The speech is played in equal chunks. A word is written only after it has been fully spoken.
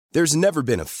There's never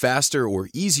been a faster or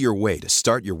easier way to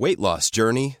start your weight loss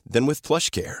journey than with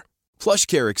PlushCare.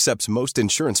 PlushCare accepts most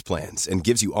insurance plans and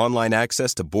gives you online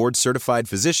access to board-certified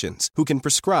physicians who can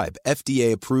prescribe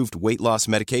FDA-approved weight loss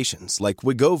medications like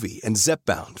Wegovy and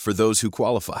Zepbound for those who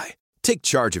qualify. Take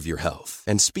charge of your health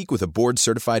and speak with a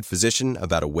board-certified physician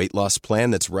about a weight loss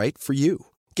plan that's right for you.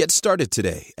 Get started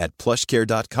today at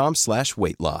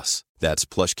plushcare.com/weight-loss. That's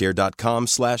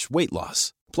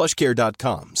plushcare.com/weight-loss.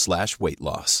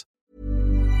 plushcare.com/weight-loss.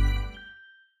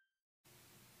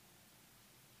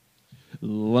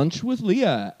 Lunch with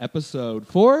Leah, episode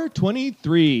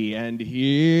 423. And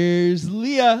here's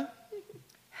Leah.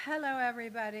 Hello,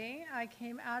 everybody. I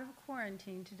came out of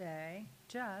quarantine today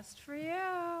just for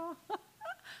you.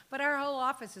 But our whole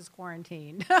office is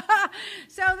quarantined.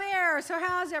 So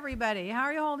how's everybody? How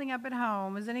are you holding up at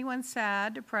home? Is anyone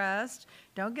sad, depressed?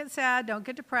 Don't get sad. Don't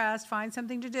get depressed. Find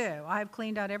something to do. I've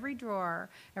cleaned out every drawer,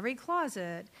 every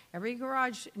closet, every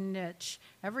garage niche,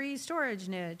 every storage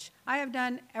niche. I have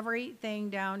done everything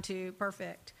down to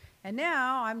perfect. And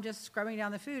now I'm just scrubbing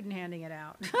down the food and handing it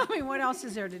out. I mean, what else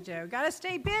is there to do? Got to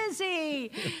stay busy.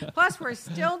 Plus, we're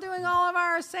still doing all of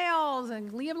our sales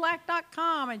and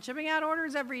LeahBlack.com and shipping out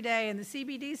orders every day. And the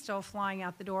CBD is still flying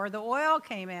out the door. The oil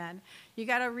came in. You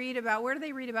got to read about, where do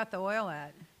they read about the oil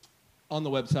at? On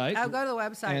the website. Oh, go to the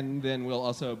website. And then we'll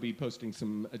also be posting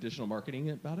some additional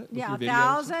marketing about it. Yeah,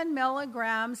 1,000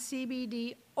 milligram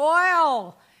CBD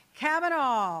oil.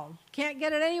 Cabanol. Can't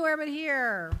get it anywhere but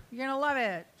here. You're going to love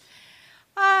it.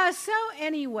 So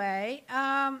anyway,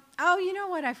 you know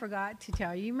what I forgot to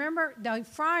tell you? You remember,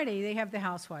 Friday they have the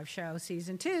Housewife show.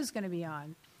 Season 2 is going to be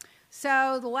on.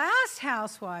 So the last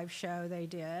Housewife show they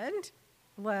did,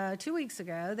 2 weeks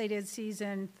ago, they did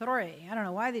season 3. I don't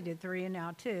know why they did 3 and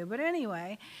now 2, but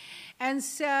anyway. And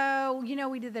so,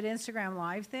 we did that Instagram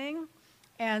Live thing.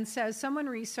 And so someone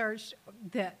researched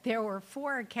that there were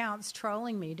 4 accounts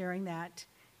trolling me during that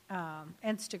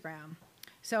Instagram.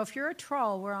 So if you're a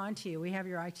troll, we're on to you. We have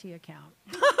your IT account.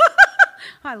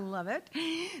 I love it.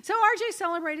 So RJ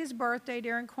celebrated his birthday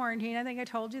during quarantine. I think I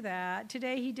told you that.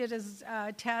 Today he did his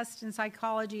test in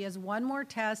psychology as one more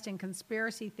test in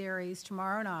conspiracy theories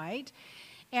tomorrow night.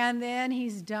 And then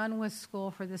he's done with school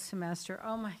for this semester.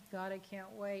 Oh, my God, I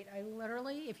can't wait. I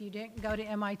literally, if you didn't go to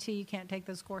MIT, you can't take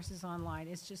those courses online.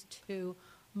 It's just too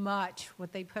much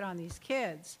what they put on these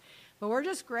kids. But we're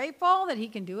just grateful that he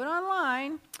can do it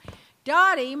online.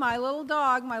 Dottie, my little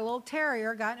dog, my little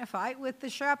terrier, got in a fight with the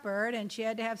shepherd, and she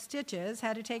had to have stitches,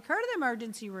 had to take her to the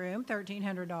emergency room,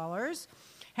 $1,300,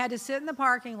 had to sit in the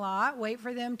parking lot, wait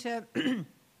for them to,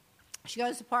 she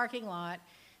goes to the parking lot,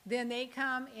 then they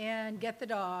come and get the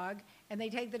dog, and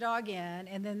they take the dog in,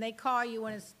 and then they call you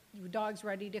when the dog's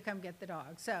ready to come get the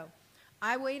dog. So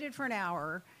I waited for an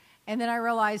hour, and then I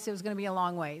realized it was going to be a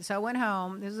long wait. So I went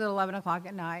home. This was at 11 o'clock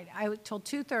at night. Till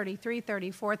 2:30,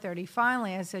 3:30, 4:30.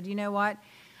 Finally, I said, you know what?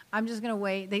 I'm just going to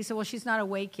wait. They said, well, she's not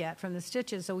awake yet from the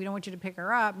stitches, so we don't want you to pick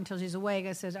her up until she's awake.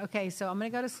 I said, okay, so I'm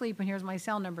going to go to sleep, and here's my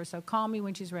cell number, so call me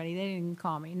when she's ready. They didn't even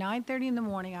call me. 9:30 in the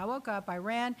morning, I woke up. I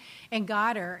ran and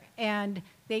got her, and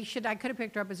I could have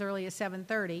picked her up as early as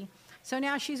 7:30. So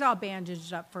now she's all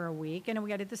bandaged up for a week, and we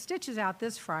got to get the stitches out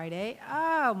this Friday.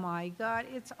 Oh, my God,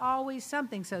 it's always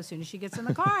something. So as soon as she gets in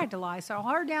the car, I had to settle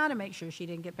her down and make sure she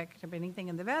didn't get picked up anything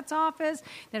in the vet's office.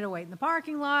 Then I wait in the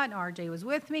parking lot, and RJ was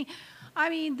with me.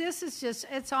 I mean, this is just,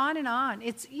 it's on and on.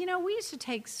 It's, we used to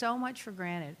take so much for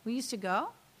granted. We used to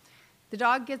go, the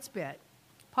dog gets bit.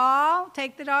 Paul,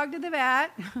 take the dog to the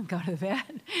vet. Go to the vet.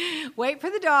 Wait for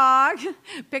the dog.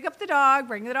 Pick up the dog.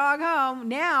 Bring the dog home.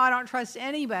 Now I don't trust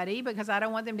anybody because I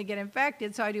don't want them to get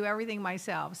infected, so I do everything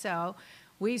myself. So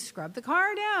we scrub the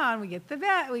car down. We get the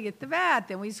vet.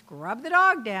 Then we scrub the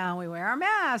dog down. We wear our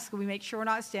mask. We make sure we're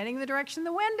not standing in the direction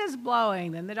the wind is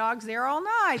blowing. Then the dog's there all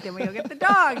night. Then we go get the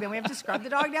dog. Then we have to scrub the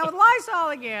dog down with Lysol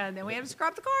again. Then we have to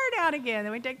scrub the car down again.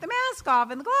 Then we take the mask off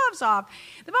and the gloves off,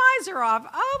 the visor off.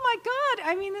 Oh, my God.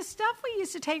 I mean, the stuff we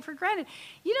used to take for granted.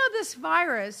 This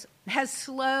virus has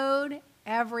slowed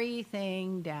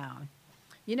everything down.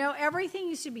 Everything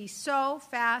used to be so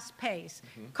fast-paced.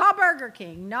 Mm-hmm. Call Burger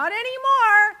King. Not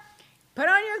anymore. Put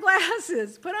on your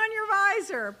glasses. Put on your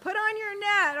visor. Put on your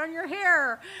net on your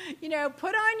hair.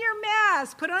 Put on your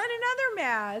mask. Put on another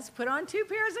mask. Put on 2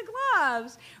 pairs of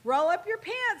gloves. Roll up your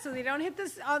pants so they don't hit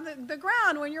on the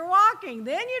ground when you're walking.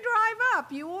 Then you drive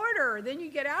up. You order. Then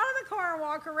you get out of the car and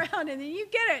walk around, and then you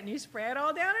get it, and you spray it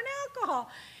all down in alcohol.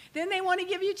 Then they want to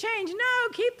give you change. No,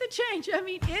 keep the change. I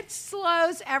mean, it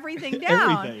slows everything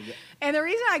down. Everything. And the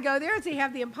reason I go there is they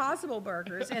have the Impossible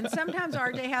Burgers, and sometimes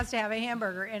RJ has to have a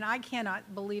hamburger, and I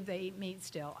cannot believe they eat meat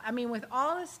still. I mean, with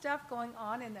all the stuff going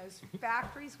on in those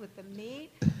factories with the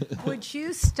meat, would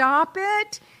you stop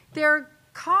it? They're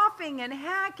coughing and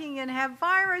hacking and have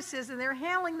viruses, and they're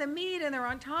handling the meat, and they're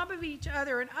on top of each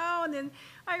other, and then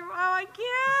I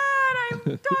can't.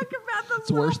 I'm talking about those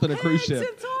It's worse than a cruise pigs. ship.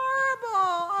 It's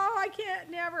horrible. Oh, I can't.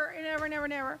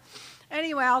 Never.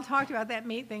 Anyway, I'll talk about that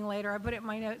meat thing later. I put it in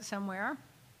my notes somewhere.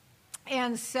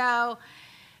 And so,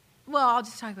 well, I'll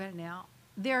just talk about it now.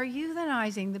 They're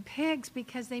euthanizing the pigs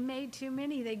because they made too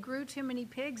many. They grew too many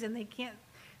pigs, and they can't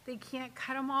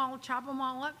cut them all, chop them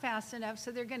all up fast enough,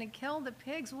 so they're going to kill the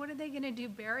pigs. What are they going to do,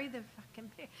 bury the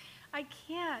fucking pig? I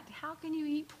can't. How can you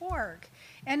eat pork?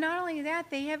 And not only that,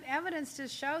 they have evidence to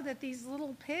show that these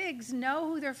little pigs know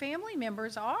who their family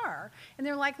members are. And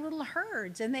they're like little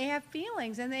herds, and they have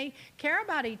feelings, and they care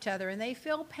about each other, and they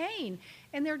feel pain.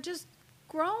 And they're just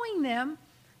growing them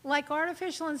like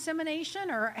artificial insemination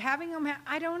or having them,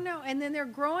 I don't know. And then they're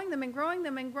growing them, and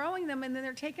then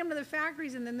they're taking them to the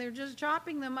factories, and then they're just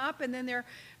chopping them up, and then they're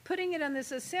putting it on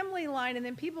this assembly line, and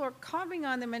then people are coughing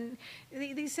on them. And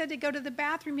they said to go to the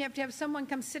bathroom, you have to have someone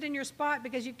come sit in your spot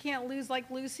because you can't lose, like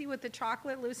Lucy with the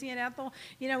chocolate, Lucy and Ethel,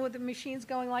 with the machines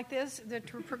going like this, the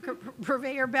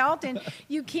purveyor belt, and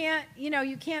you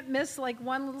can't miss like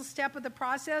one little step of the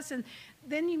process. And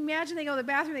then you imagine they go to the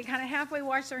bathroom, they kind of halfway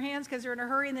wash their hands because they're in a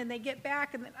hurry, and then they get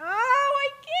back, and then, I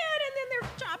can't, and then they're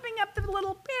chopping up the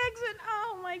little pigs, and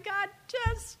oh my God,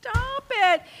 just stop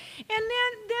it. And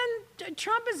then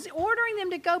Trump is ordering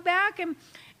them to go back and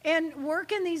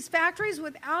work in these factories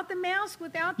without the mask,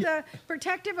 without the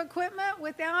protective equipment,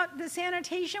 without the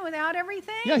sanitation, without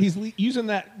everything. Yeah, he's using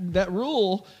that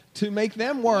rule to make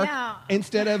them work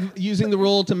instead of using the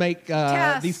rule to make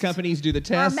these companies do the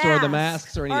tests or the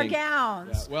masks or anything. Or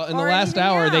gowns. Yeah. Well, in the last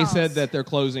hour, they said that they're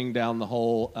closing down the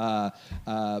whole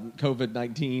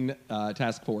COVID-19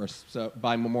 task force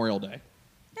by Memorial Day.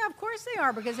 Yeah, of course they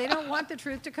are, because they don't want the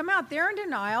truth to come out. They're in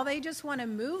denial. They just want to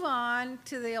move on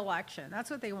to the election. That's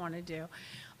what they want to do.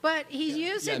 But he's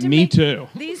used it to make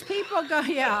these people go,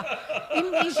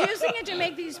 He's using it to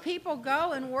make these people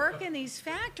go and work in these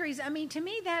factories. I mean, to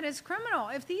me, that is criminal.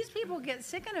 If these people get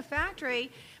sick in a factory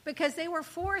because they were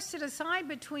forced to decide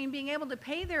between being able to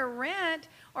pay their rent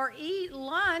or eat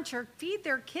lunch or feed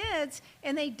their kids,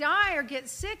 and they die or get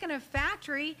sick in a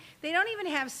factory, they don't even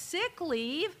have sick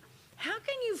leave. How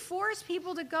can you force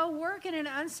people to go work in an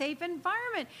unsafe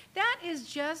environment? That is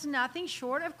just nothing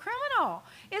short of criminal.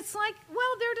 It's like,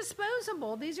 well, they're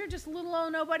disposable. These are just little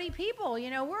old nobody people.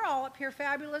 We're all up here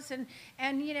fabulous and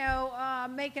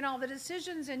making all the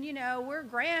decisions, and, we're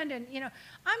grand. And,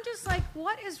 I'm just like,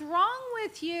 what is wrong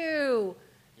with you?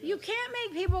 Yes. You can't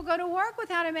make people go to work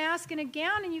without a mask and a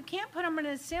gown, and you can't put them in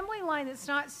an assembly line that's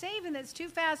not safe and that's too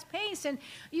fast-paced, and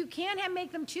you can't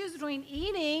make them choose between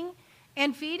eating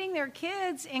and feeding their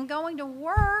kids and going to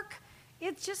work.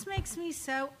 It just makes me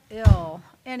so ill.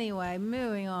 Anyway,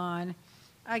 moving on.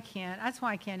 I can't. That's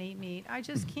why I can't eat meat. I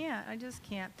just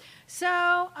can't. So,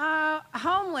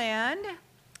 Homeland,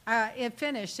 it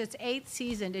finished its 8th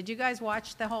season. Did you guys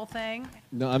watch the whole thing?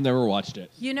 No, I've never watched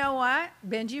it. You know what?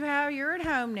 Benji, you're at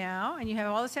home now, and you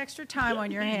have all this extra time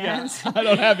on your hands. I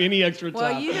don't have any extra time.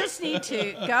 Well, you just need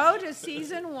to go to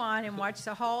season 1 and watch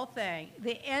the whole thing.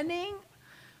 The ending...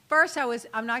 First,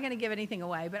 I'm not going to give anything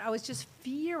away, but I was just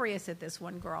furious at this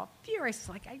one girl. Furious,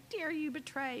 like, I dare you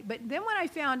betray. But then when I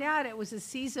found out it was a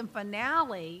season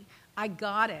finale, I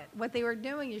got it. What they were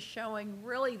doing is showing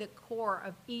really the core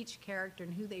of each character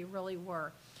and who they really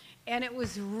were. And it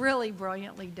was really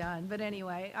brilliantly done. But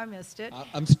anyway, I missed it.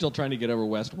 I'm still trying to get over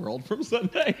Westworld from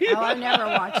Sunday. Oh, I've never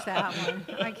watched that one.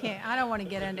 I can't. I don't want to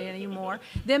get into it anymore.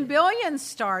 Then Billions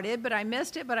started, but I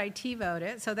missed it, but I TiVo'd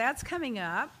it. So that's coming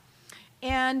up.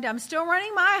 And I'm still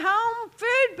running my home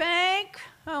food bank.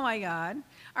 Oh, my God.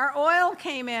 Our oil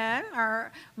came in,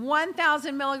 our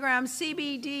 1,000 milligram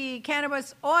CBD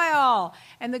cannabis oil.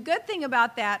 And the good thing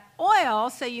about that oil,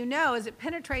 so you know, is it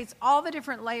penetrates all the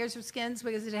different layers of skins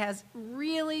because it has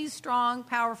really strong,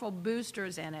 powerful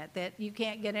boosters in it that you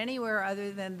can't get anywhere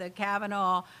other than the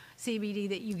Kavanaugh CBD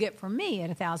that you get from me at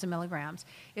 1,000 milligrams.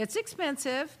 It's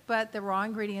expensive, but the raw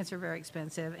ingredients are very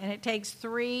expensive, and it takes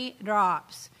 3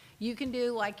 drops. You can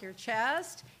do like your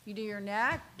chest, you do your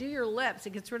neck, do your lips.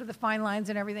 It gets rid of the fine lines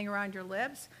and everything around your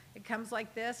lips. It comes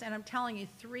like this, and I'm telling you,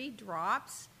 3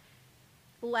 drops,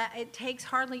 it takes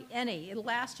hardly any. It'll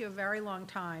last you a very long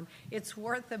time. It's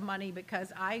worth the money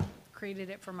because I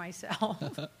created it for myself.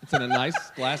 It's in a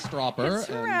nice glass dropper. It's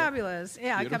fabulous.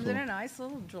 Yeah, beautiful. It comes in a nice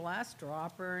little glass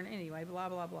dropper. And anyway, blah,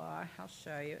 blah, blah. I'll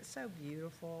show you. It's so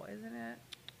beautiful, isn't it?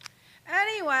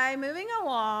 Anyway, moving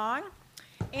along.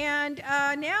 And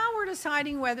now we're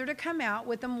deciding whether to come out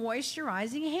with a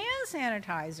moisturizing hand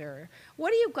sanitizer. What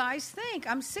do you guys think?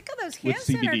 I'm sick of those hand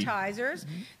sanitizers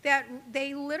that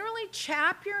they literally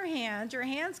chap your hands. Your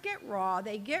hands get raw.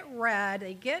 They get red.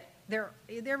 They're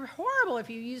horrible if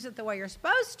you use it the way you're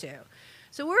supposed to.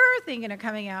 So we're thinking of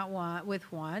coming out with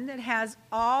one that has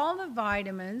all the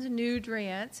vitamins,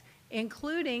 nutrients,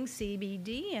 including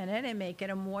CBD in it, and make it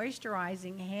a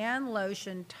moisturizing hand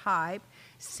lotion type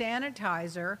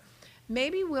sanitizer.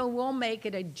 Maybe we'll make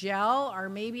it a gel, or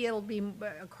maybe it'll be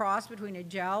a cross between a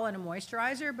gel and a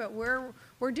moisturizer, but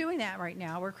we're doing that right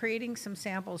now. We're creating some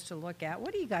samples to look at.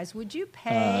 What do you guys, would you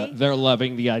pay? They're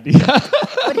loving the idea.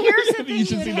 But here's the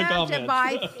thing, you'd have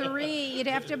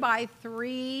to buy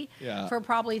three for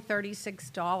probably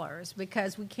 $36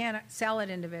 because we can't sell it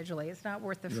individually. It's not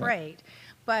worth the freight.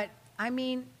 But, I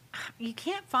mean, you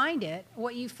can't find it.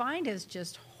 What you find is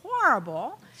just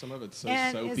horrible. Some of it's so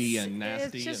soapy and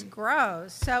nasty. It's just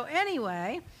gross. So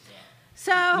anyway,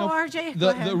 RJ, go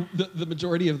ahead. The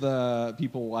majority of the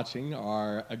people watching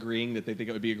are agreeing that they think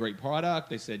it would be a great product.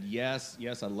 They said, yes,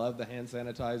 I love the hand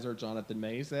sanitizer, Jonathan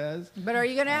May says. But are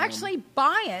you going to actually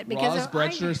buy it? Because Ross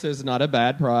Bretschner says not a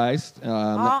bad price.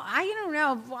 I don't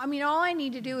know. I mean, all I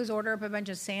need to do is order up a bunch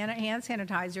of hand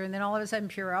sanitizer, and then all of a sudden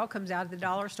Purell comes out at the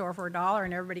dollar store for $1,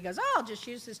 and everybody goes, I'll just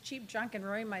use this cheap junk and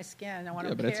ruin my skin. I want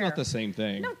to but it's not the same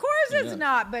thing. No, of course it's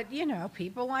not. But,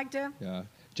 people like to... Yeah.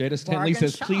 Jada Stanley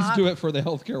says, please do it for the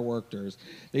healthcare workers.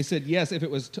 They said, yes, if it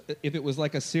was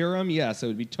like a serum, yes, it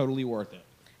would be totally worth it.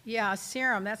 Yeah,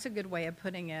 serum. That's a good way of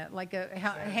putting it. Like a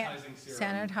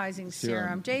sanitizing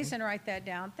serum. Jason, write that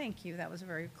down. Thank you. That was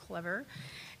very clever.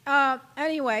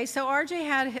 Anyway, so RJ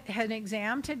had an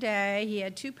exam today. He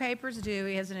had 2 papers due.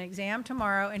 He has an exam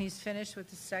tomorrow, and he's finished with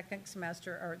the second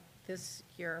semester or this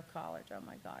year of college. Oh,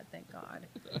 my God. Thank God.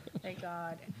 Thank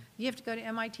God. You have to go to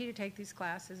MIT to take these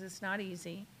classes. It's not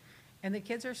easy. And the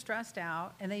kids are stressed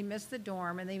out, and they miss the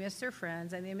dorm, and they miss their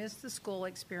friends, and they miss the school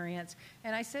experience.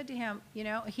 And I said to him,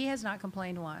 he has not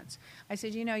complained once. I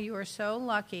said, you are so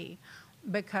lucky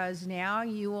because now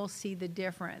you will see the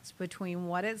difference between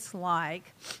what it's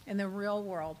like in the real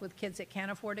world with kids that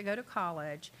can't afford to go to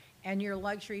college and your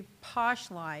luxury posh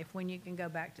life when you can go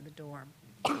back to the dorm.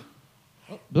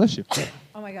 Bless you.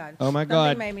 Oh, my God. Oh, my God.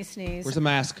 Something made me sneeze. Where's the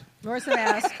mask? Where's the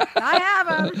mask? I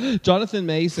have them. Jonathan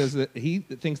May says that he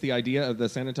thinks the idea of the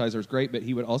sanitizer is great, but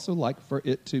he would also like for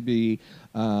it to be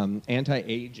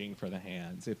anti-aging for the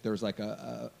hands. If there's like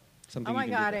something. Oh, my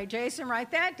God. Jason,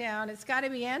 write that down. It's got to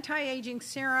be anti-aging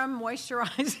serum,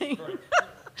 moisturizing. Right.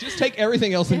 Just take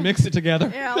everything else and mix it together.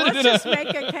 Yeah, let's just make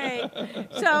a cake.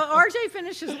 So RJ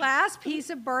finished his last piece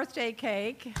of birthday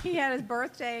cake. He had his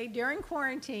birthday during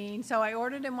quarantine, so I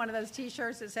ordered him one of those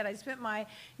T-shirts that said, I spent my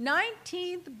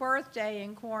 19th birthday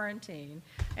in quarantine.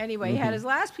 Anyway, he had his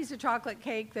last piece of chocolate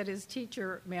cake that his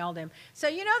teacher mailed him. So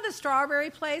the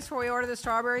strawberry place where we order the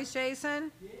strawberries, Jason?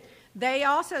 Yeah. They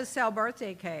also sell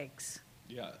birthday cakes.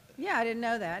 Yeah. Yeah, I didn't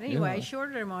know that. Anyway, she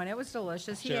ordered him one. It was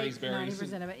delicious. He ate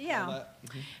 90% of it. Yeah.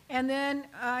 And then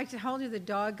I told you the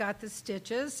dog got the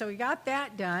stitches, so we got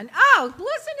that done. Oh,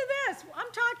 listen to this. I'm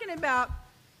talking about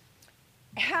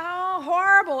how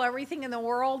horrible everything in the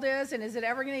world is, and is it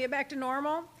ever going to get back to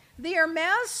normal? The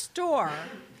Hermes store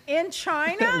in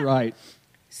China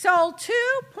sold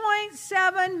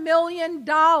 $2.7 million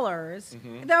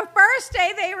the first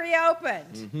day they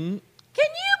reopened. Can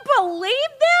you believe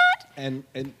that? And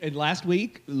last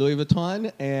week, Louis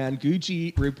Vuitton and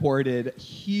Gucci reported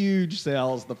huge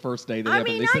sales the first day they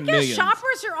opened. I guess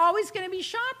shoppers are always going to be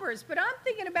shoppers, but I'm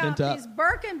thinking about these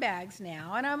Birkin bags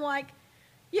now, and I'm like,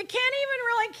 you can't even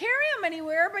really carry them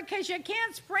anywhere because you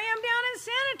can't spray them down and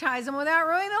sanitize them without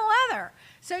ruining the leather.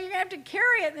 So you're going to have to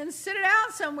carry it and then sit it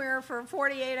out somewhere for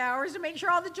 48 hours to make sure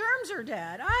all the germs are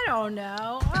dead. I don't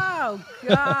know. Oh,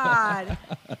 God.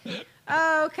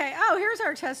 Okay. Oh, here's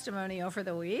our testimonial for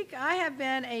the week. I have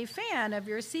been a fan of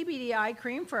your CBD eye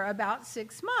cream for about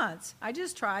 6 months. I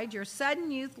just tried your Sudden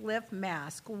Youth Lift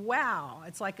Mask. Wow.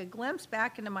 It's like a glimpse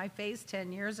back into my face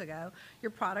 10 years ago.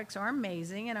 Your products are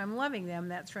amazing, and I'm loving them.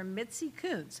 That's from Mitzi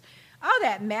Kuntz. Oh,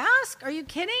 that mask? Are you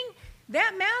kidding?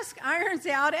 That mask irons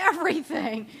out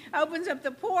everything. Opens up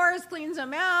the pores, cleans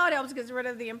them out, helps get rid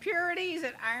of the impurities.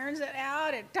 It irons it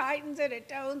out, it tightens it, it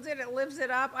tones it, it lifts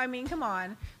it up. I mean, come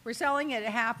on. We're selling it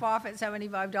at half off at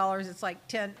 $75. It's like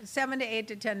 7 to 8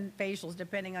 to 10 facials,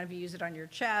 depending on if you use it on your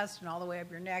chest and all the way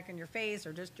up your neck and your face,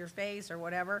 or just your face or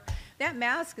whatever. That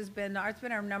mask it's been our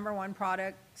 #1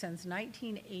 product since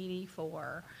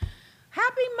 1984.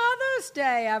 Happy Mother's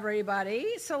Day,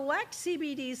 everybody. Select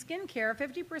CBD skincare,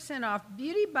 50% off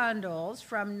beauty bundles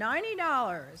from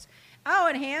 $90. Oh,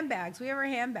 and handbags. We have our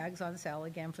handbags on sale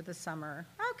again for the summer.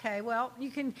 Okay, well, you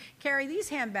can carry these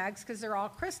handbags because they're all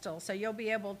crystal, so you'll be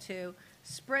able to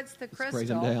spritz the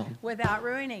crystal without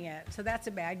ruining it. So that's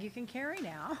a bag you can carry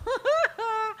now.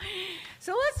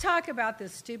 So let's talk about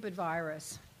this stupid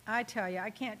virus. I tell you, I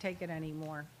can't take it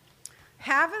anymore.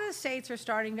 Half of the states are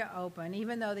starting to open,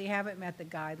 even though they haven't met the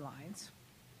guidelines.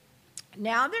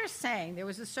 Now they're saying, there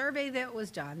was a survey that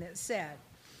was done that said,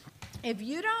 if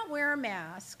you don't wear a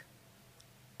mask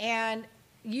and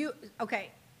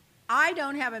I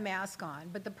don't have a mask on,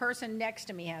 but the person next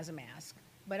to me has a mask,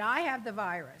 but I have the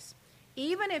virus.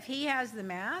 Even if he has the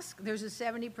mask, there's a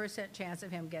 70% chance of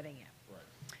him getting it. Right.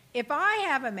 If I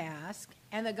have a mask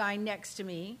and the guy next to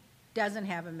me doesn't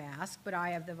have a mask, but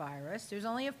I have the virus, there's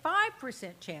only a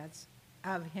 5% chance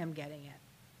of him getting it.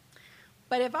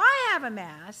 But if I have a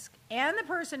mask and the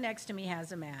person next to me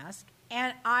has a mask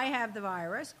and I have the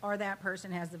virus or that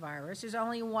person has the virus, there's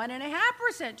only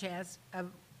 1.5% chance of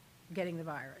getting the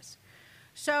virus.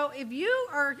 So if you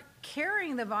are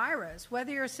carrying the virus,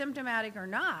 whether you're symptomatic or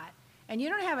not, and you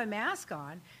don't have a mask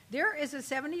on, there is a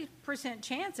 70%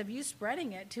 chance of you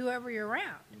spreading it to whoever you're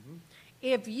around. Mm-hmm.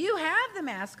 If you have the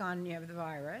mask on and you have the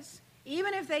virus,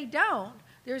 even if they don't,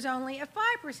 there's only a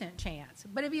 5% chance.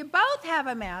 But if you both have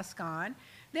a mask on,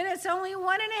 then it's only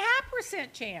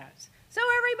 1.5% chance. So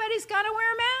everybody's got to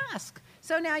wear a mask.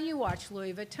 So now you watch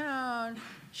Louis Vuitton,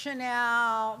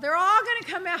 Chanel, they're all going to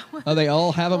come out with they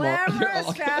all have them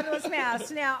glamorous, fabulous masks.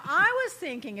 Now, I was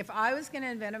thinking if I was going to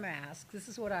invent a mask, this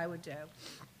is what I would do.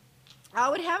 I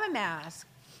would have a mask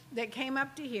that came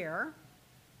up to here,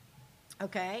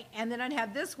 okay, and then I'd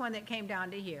have this one that came down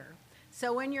to here.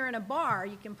 So when you're in a bar,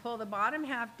 you can pull the bottom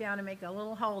half down and make a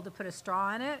little hole to put a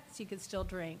straw in it so you can still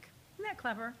drink. Isn't that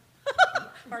clever?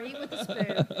 Or eat with a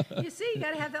spoon. You see, you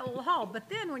got to have that little hole. But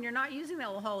then when you're not using that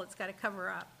little hole, it's got to cover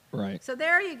up. Right. So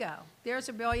there you go. There's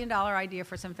a $1 billion idea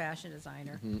for some fashion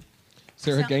designer. Mm-hmm.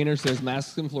 Sarah Gaynor says,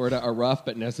 masks in Florida are rough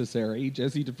but necessary.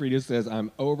 Jesse DeFrieda says,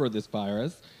 I'm over this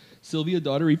virus. Sylvia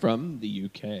Daughtery from the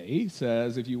UK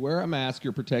says, if you wear a mask,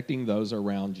 you're protecting those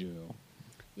around you.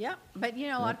 Yep, but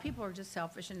a lot of people are just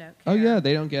selfish and don't care. Oh, yeah,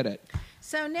 they don't get it.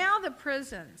 So now the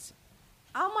prisons.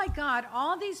 Oh, my God,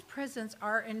 all these prisons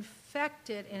are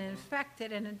infected and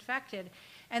infected and infected.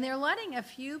 And they're letting a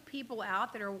few people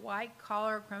out that are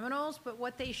white-collar criminals, but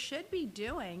what they should be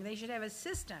doing, they should have a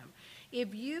system.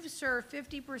 If you've served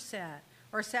 50%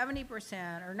 or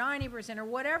 70% or 90% or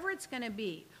whatever it's going to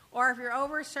be, or if you're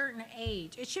over a certain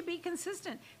age, it should be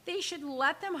consistent. They should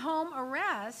let them home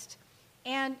arrest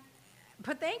and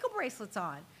put the ankle bracelets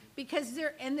on.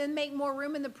 And then make more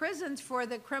room in the prisons for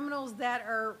the criminals that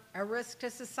are a risk to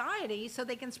society so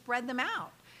they can spread them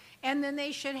out. And then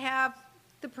they should have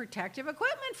the protective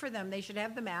equipment for them. They should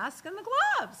have the mask and the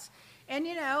gloves. And,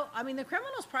 the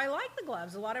criminals probably like the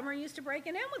gloves. A lot of them are used to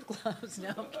breaking in with gloves.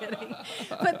 No, I'm kidding.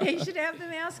 But they should have the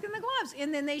mask and the gloves.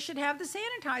 And then they should have the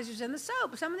sanitizers and the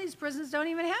soap. Some of these prisons don't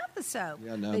even have the soap.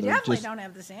 Yeah, no, they definitely don't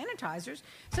have the sanitizers.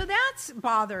 So that's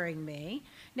bothering me.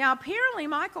 Now, apparently,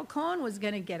 Michael Cohen was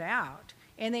going to get out.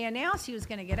 And they announced he was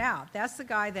going to get out. That's the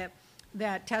guy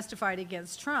that testified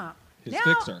against Trump. His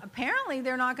now, fixer. Apparently,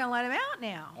 they're not going to let him out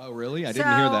now. Oh, really? I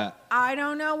didn't hear that. I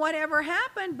don't know whatever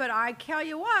happened, but I tell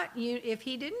you what, if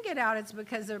he didn't get out, it's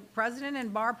because the president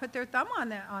and Barr put their thumb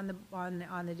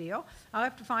on the deal. I'll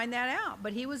have to find that out.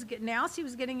 But he was announced he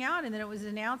was getting out, and then it was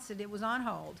announced that it was on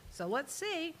hold. So let's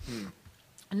see.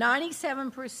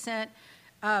 97%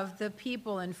 of the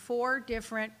people in 4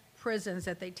 different prisons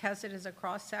that they tested as a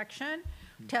cross-section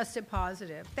tested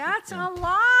positive. That's a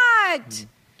lot.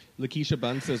 Lakeisha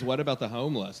Bunn says, what about the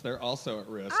homeless? They're also at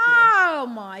risk. Oh,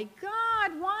 my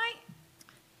God. Why?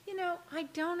 I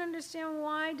don't understand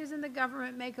why doesn't the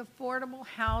government make affordable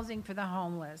housing for the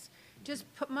homeless?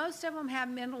 Most of them have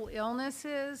mental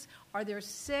illnesses, or they're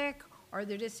sick, or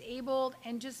they're disabled,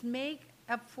 and just make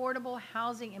affordable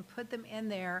housing and put them in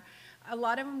there. A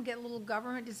lot of them get little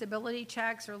government disability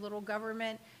checks or little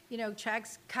government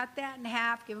checks, cut that in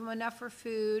half, give them enough for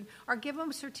food, or give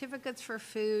them certificates for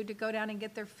food to go down and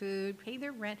get their food, pay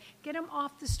their rent, get them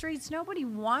off the streets. Nobody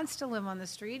wants to live on the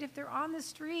street. If they're on the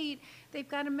street, they've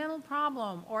got a mental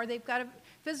problem, or they've got a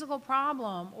physical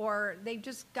problem, or they've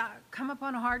just come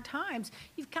upon hard times.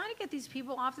 You've got to get these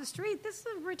people off the street. This is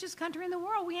the richest country in the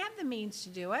world. We have the means to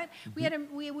do it.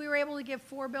 Mm-hmm. We were able to give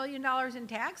 $4 billion in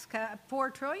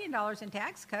 $4 trillion in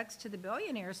tax cuts to the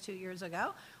billionaires 2 years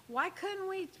ago. Why couldn't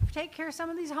we take care of some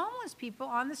of these homeless people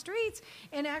on the streets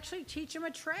and actually teach them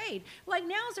a trade? Like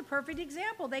now is a perfect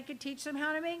example. They could teach them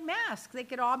how to make masks. They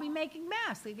could all be making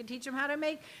masks. They could teach them how to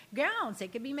make gowns. They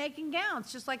could be making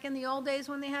gowns, just like in the old days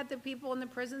when they had the people in the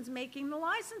prisons making the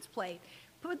license plate.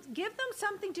 But give them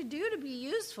something to do to be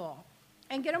useful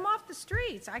and get them off the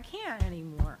streets. I can't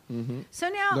anymore. Mm-hmm. So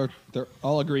now... They're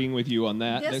all agreeing with you on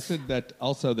that. They said that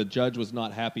also the judge was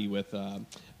not happy with...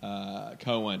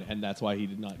 Cohen, and that's why he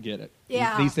did not get it.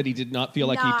 Yeah. He said he did not feel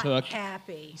like he took...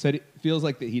 happy. Said it feels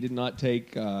like that he did not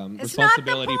take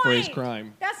responsibility for his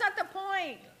crime. That's not the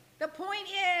point. The point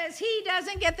is he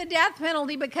doesn't get the death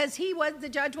penalty because the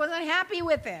judge wasn't happy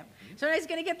with him. So now he's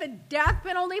going to get the death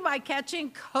penalty by catching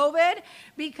COVID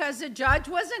because the judge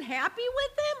wasn't happy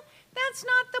with him? That's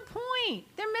not the point.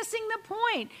 They're missing the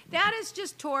point. That is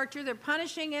just torture. They're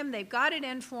punishing him. They've got it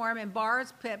in for him. And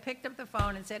Barr's picked up the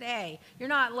phone and said, hey, you're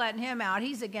not letting him out.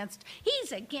 He's against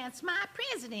my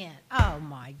president. Oh,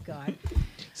 my God.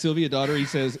 Sylvia Daugherty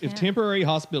says, if temporary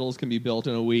hospitals can be built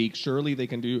in a week, surely they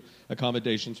can do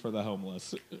accommodations for the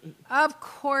homeless. Of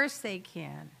course they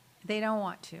can. They don't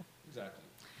want to. Exactly.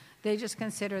 They just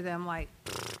consider them like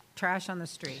trash on the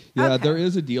street. Yeah, okay. There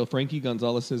is a deal. Frankie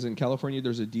Gonzalez says in California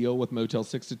there's a deal with Motel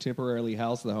 6 to temporarily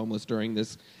house the homeless during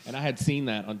this. And I had seen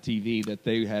that on TV, that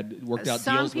they had worked out deals with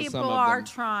some of them. Some people are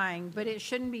trying, but it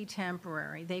shouldn't be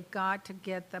temporary. They've got to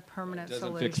get the permanent solution.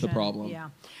 It doesn't fix the problem. Yeah.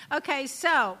 Okay,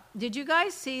 so did you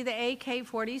guys see the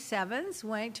AK-47s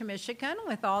went to Michigan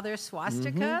with all their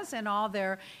swastikas and all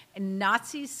their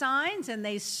Nazi signs, and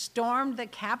they stormed the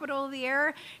Capitol of the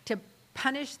air to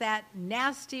punish that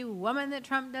nasty woman that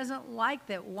Trump doesn't like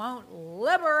that won't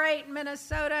liberate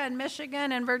Minnesota and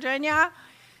Michigan and Virginia?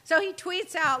 So he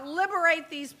tweets out, liberate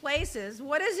these places.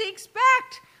 What does he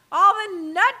expect? All the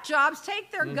nut jobs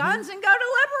take their guns and go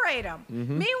to liberate them.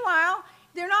 Meanwhile,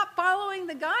 they're not following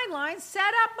the guidelines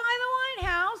set up by the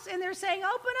White House, and they're saying,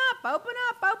 open up, open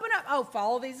up, open up. Oh,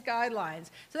 follow these guidelines.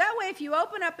 So that way, if you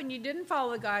open up and you didn't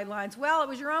follow the guidelines, well, it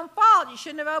was your own fault. You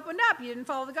shouldn't have opened up. You didn't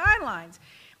follow the guidelines.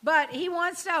 But he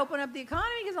wants to open up the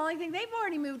economy because the only thing, they've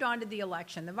already moved on to the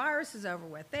election. The virus is over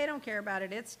with. They don't care about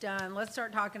it. It's done. Let's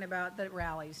start talking about the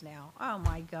rallies now. Oh,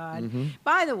 my God.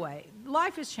 By the way,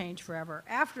 life has changed forever.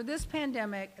 After this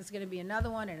pandemic, it's going to be another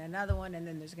one, and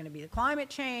then there's going to be the climate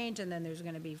change, and then there's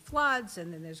going to be floods,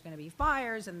 and then there's going to be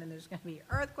fires, and then there's going to be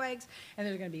earthquakes, and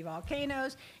there's going to be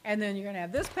volcanoes, and then you're going to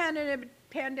have this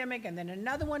pandemic, and then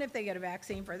another one if they get a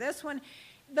vaccine for this one.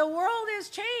 The world has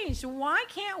changed. Why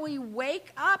can't we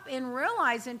wake up and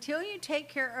realize until you take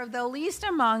care of the least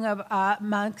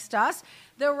amongst us,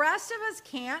 the rest of us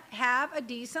can't have a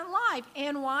decent life?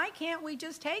 And why can't we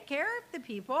just take care of the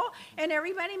people and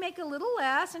everybody make a little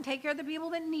less and take care of the people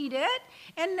that need it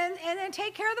and then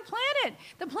take care of the planet?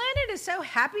 The planet is so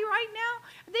happy right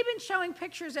now. They've been showing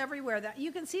pictures everywhere that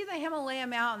you can see the Himalaya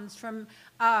mountains from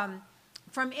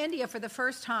India for the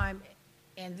first time,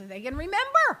 and they can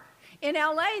remember. In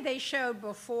LA, they showed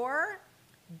before,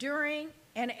 during,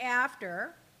 and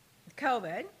after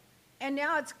COVID, and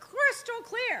now it's crystal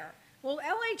clear. Well,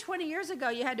 LA 20 years ago,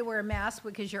 you had to wear a mask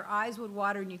because your eyes would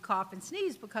water and you cough and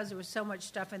sneeze because there was so much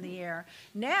stuff in the air.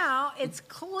 Now it's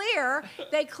clear.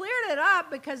 They cleared it up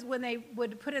because when they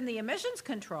would put in the emissions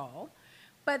control,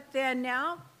 but then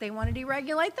now they want to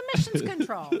deregulate the emissions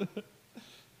control.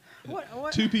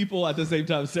 What? Two people at the same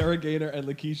time, Sarah Gaynor and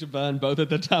Lakeisha Bunn, both at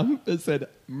the time said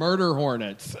murder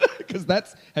hornets. Because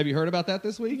have you heard about that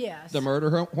this week? Yes. The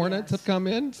murder hornets have come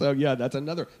in. So, yeah, that's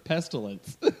another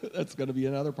pestilence. That's going to be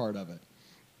another part of it.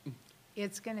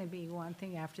 It's going to be one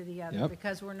thing after the other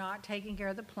because we're not taking care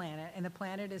of the planet, and the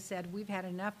planet has said, we've had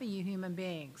enough of you human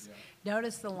beings. Yep.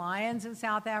 Notice the lions in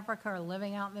South Africa are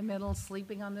living out in the middle,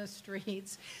 sleeping on the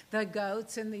streets. The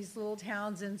goats in these little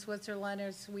towns in Switzerland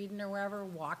or Sweden or wherever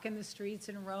walking the streets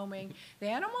and roaming. The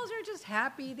animals are just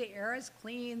happy. The air is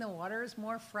clean. The water is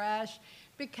more fresh.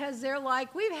 Because they're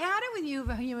like, we've had it with you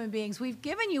human beings. We've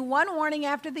given you one warning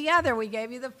after the other. We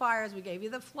gave you the fires. We gave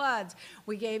you the floods.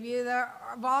 We gave you the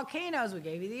volcanoes. We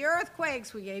gave you the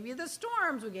earthquakes. We gave you the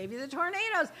storms. We gave you the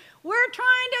tornadoes. We're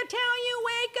trying to tell you,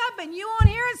 wake up, and you won't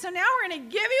hear it, so now we're going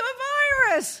to give you a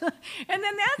virus. And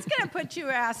then that's going to put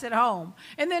your ass at home.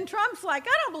 And then Trump's like,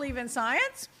 I don't believe in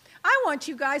science. I want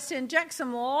you guys to inject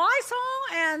some Lysol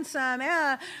and some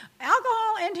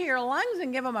alcohol into your lungs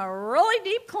and give them a really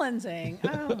deep cleansing.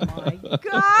 Oh, my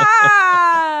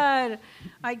God.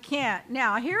 I can't.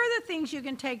 Now, here are the things you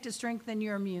can take to strengthen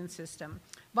your immune system.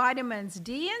 Vitamins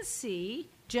D and C,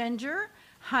 ginger,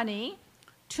 honey,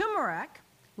 turmeric,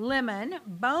 lemon,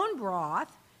 bone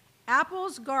broth,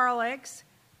 apples, garlics,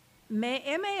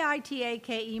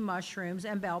 M-A-I-T-A-K-E mushrooms,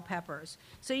 and bell peppers.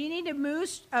 So you need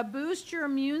to boost your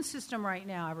immune system right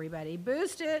now, everybody.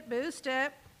 Boost it, boost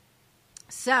it.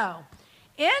 So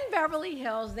in Beverly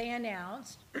Hills, they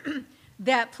announced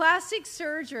that plastic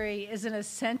surgery is an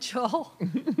essential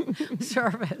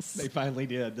service. They finally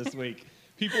did this week.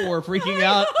 People were freaking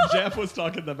out. Jeff was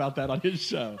talking about that on his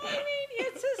show. I mean,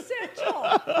 it's essential.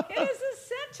 It is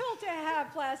essential to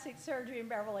have plastic surgery in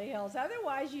Beverly Hills.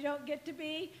 Otherwise, you don't get to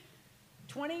be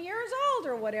 20 years old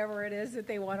or whatever it is that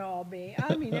they want to all be.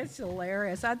 I mean, it's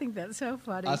hilarious. I think that's so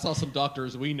funny. I saw some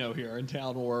doctors we know here in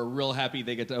town who are real happy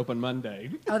they get to open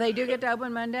Monday. Oh, they do get to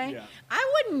open Monday? Yeah.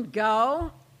 I wouldn't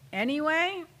go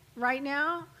anyway right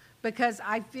now because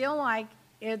I feel like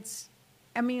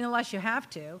unless you have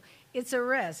to, it's a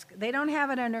risk. They don't have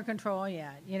it under control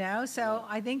yet, So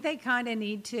I think they kind of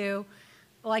need to,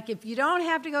 like, if you don't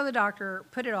have to go to the doctor,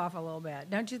 put it off a little bit,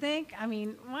 don't you think? I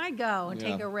mean, why go and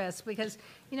take a risk? Because,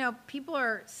 people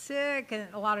are sick and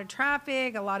a lot of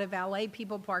traffic, a lot of valet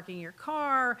people parking your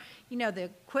car, the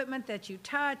equipment that you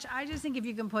touch. I just think if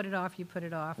you can put it off, you put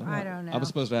it off. I don't know. I was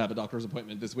supposed to have a doctor's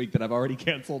appointment this week that I've already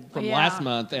canceled from last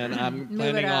month, and I'm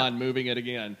planning on moving it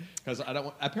again because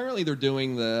apparently they're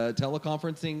doing the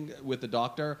teleconferencing with the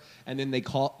doctor, and then they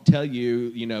tell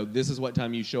you, this is what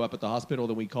time you show up at the hospital.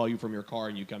 Then we call you from your car,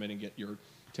 and you come in and get your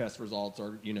test results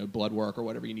or blood work or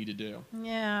whatever you need to do.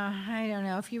 Yeah, I don't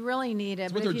know if you really need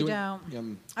it, but if you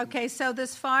don't. Okay, so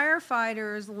this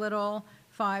firefighter's little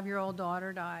 5-year-old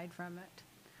daughter died from it.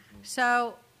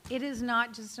 So it is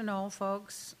not just an old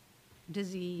folks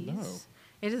disease. No.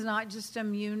 It is not just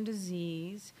immune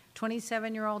disease.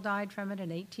 27-year-old died from it,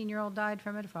 an 18-year-old died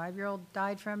from it, a 5-year-old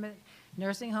died from it.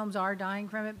 Nursing homes are dying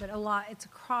from it, but it's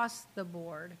across the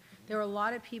board. There are a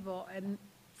lot of people in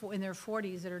their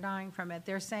 40s that are dying from it.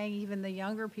 They're saying even the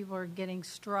younger people are getting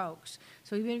strokes.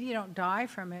 So even if you don't die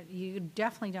from it, you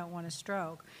definitely don't want a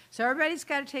stroke. So everybody's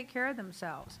got to take care of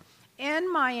themselves.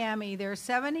 In Miami, there are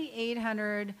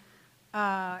 7,800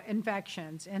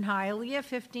 infections. In Hialeah,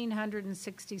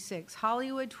 1,566.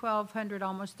 Hollywood, 1,200,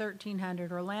 almost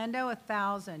 1,300. Orlando,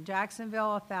 1,000.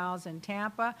 Jacksonville, 1,000.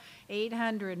 Tampa,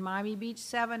 800. Miami Beach,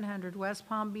 700. West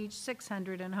Palm Beach,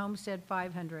 600. And Homestead,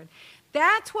 500.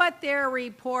 That's what they're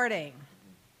reporting.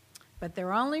 But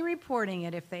they're only reporting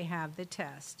it if they have the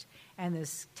test. And the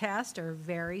tests are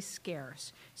very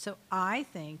scarce. So I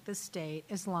think the state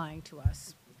is lying to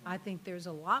us. I think there's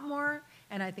a lot more,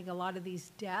 and I think a lot of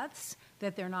these deaths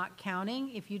that they're not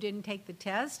counting, if you didn't take the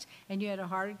test and you had a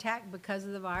heart attack because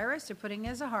of the virus, they're putting it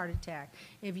as a heart attack.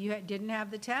 If you didn't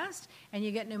have the test and you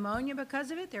get pneumonia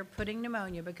because of it, they're putting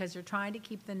pneumonia because they're trying to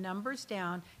keep the numbers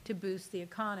down to boost the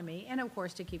economy and, of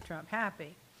course, to keep Trump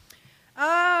happy.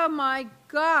 Oh, my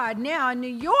God. Now, in New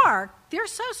York, they're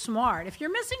so smart. If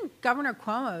you're missing Governor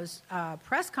Cuomo's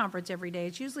press conference every day,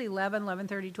 it's usually 11,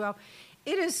 11:30, 12.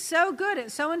 It is so good.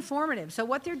 It's so informative. So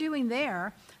what they're doing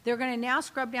there, they're going to now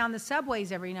scrub down the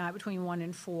subways every night between 1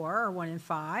 and 4 or 1 and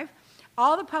 5.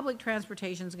 All the public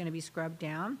transportation is going to be scrubbed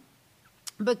down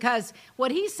because what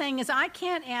he's saying is I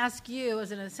can't ask you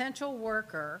as an essential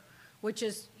worker, which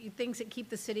is things that keep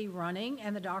the city running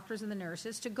and the doctors and the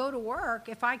nurses, to go to work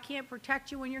if I can't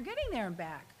protect you when you're getting there and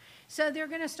back. So they're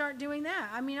going to start doing that.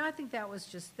 I mean, I think that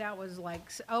was like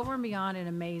over and beyond and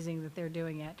amazing that they're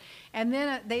doing it. And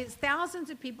then thousands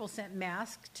of people sent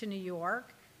masks to New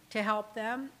York to help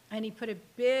them. And he put a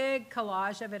big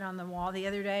collage of it on the wall the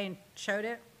other day and showed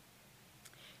it.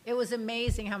 It was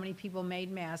amazing how many people made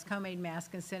masks, homemade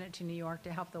masks, and sent it to New York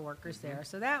to help the workers there.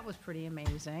 So that was pretty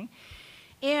amazing.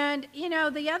 And,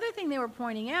 the other thing they were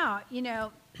pointing out,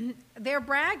 they're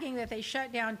bragging that they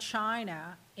shut down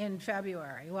China in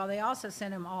February. Well, they also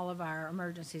sent them all of our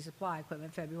emergency supply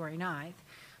equipment February 9th.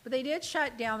 But they did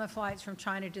shut down the flights from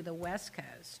China to the West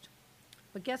Coast.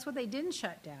 But guess what they didn't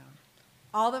shut down?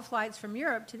 All the flights from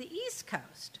Europe to the East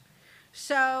Coast.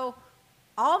 So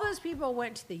all those people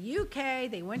went to the UK,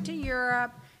 they went to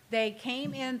Europe, they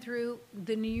came in through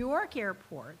the New York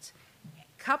airports.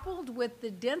 Coupled with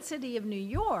the density of New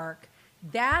York,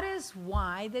 that is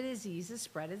why the disease has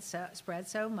spread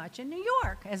so much in New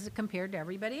York as compared to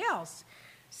everybody else.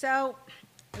 So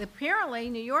apparently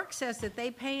New York says that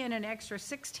they pay in an extra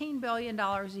 $16 billion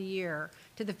a year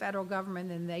to the federal government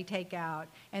than they take out,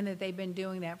 and that they've been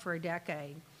doing that for a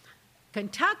decade.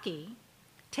 Kentucky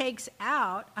takes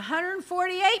out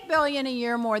 $148 billion a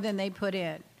year more than they put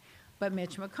in. But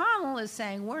Mitch McConnell is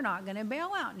saying we're not going to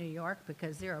bail out New York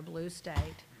because they're a blue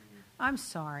state. I'm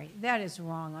sorry. That is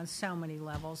wrong on so many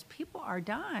levels. People are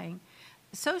dying.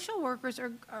 Social workers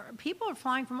people are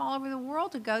flying from all over the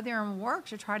world to go there and work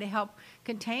to try to help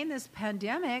contain this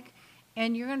pandemic,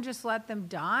 and you're going to just let them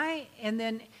die, and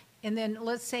then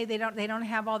let's say they don't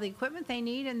have all the equipment they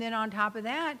need, and then on top of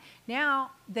that,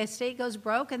 now the state goes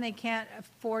broke and they can't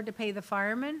afford to pay the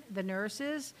firemen, the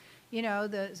nurses,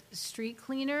 the street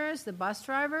cleaners, the bus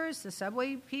drivers, the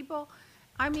subway people.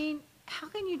 I mean, how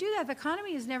can you do that? The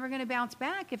economy is never going to bounce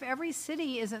back. If every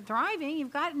city isn't thriving,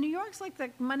 you've got New York's like the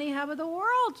money hub of the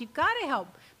world. You've got to help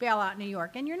bail out New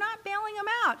York, and you're not bailing them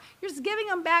out. You're just giving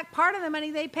them back part of the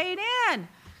money they paid in.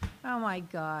 Oh, my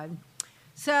God.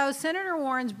 So Senator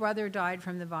Warren's brother died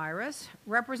from the virus.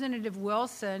 Representative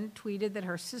Wilson tweeted that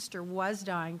her sister was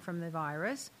dying from the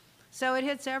virus. So it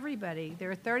hits everybody.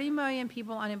 There are 30 million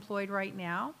people unemployed right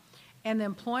now, and the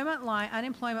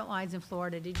unemployment lines in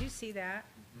Florida. Did you see that?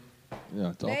 Yeah,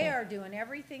 it's awful. They are doing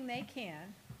everything they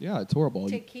can. Yeah, it's horrible.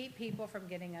 To keep people from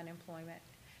getting unemployment.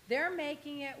 They're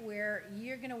making it where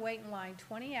you're going to wait in line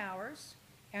 20 hours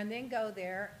and then go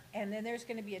there, and then there's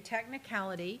going to be a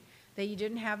technicality that you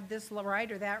didn't have this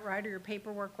right or that right or your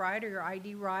paperwork right or your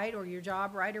ID right or your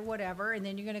job right or whatever, and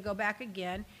then you're going to go back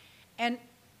again. And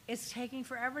it's taking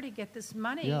forever to get this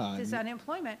money, this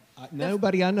unemployment.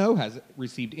 Nobody I know has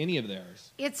received any of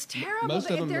theirs. It's terrible. Most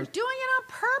of them they're doing it on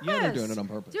purpose. Yeah, they're doing it on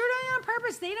purpose. They're doing it on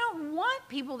purpose. They don't want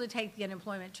people to take the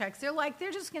unemployment checks.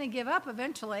 They're just going to give up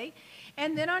eventually.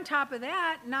 And then on top of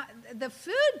that, the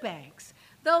food banks,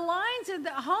 the lines at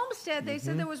the Homestead, they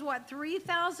said there was,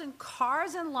 3,000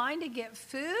 cars in line to get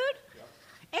food? Yep.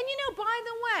 And, by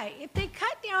the way, if they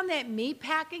cut down that meat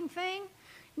packing thing,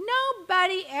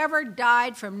 nobody ever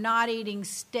died from not eating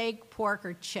steak, pork,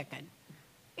 or chicken.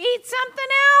 Eat something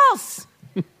else.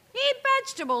 Eat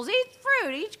vegetables, eat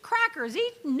fruit, eat crackers,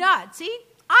 eat nuts, eat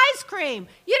ice cream.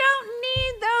 You don't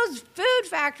need those food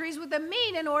factories with the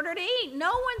meat in order to eat.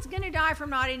 No one's going to die from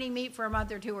not eating meat for a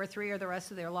month or two or three or the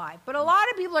rest of their life. But a lot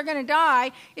of people are going to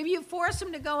die if you force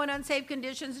them to go in unsafe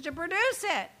conditions to produce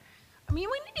it. I mean,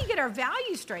 we need to get our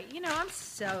values straight.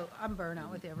 I'm burnt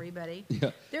out with everybody.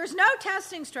 Yeah. There's no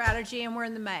testing strategy, and we're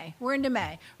into May.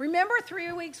 Remember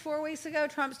 4 weeks ago,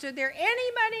 Trump stood there.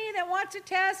 Anybody that wants a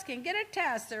test can get a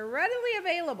test. They're readily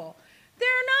available. They're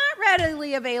not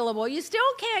readily available. You still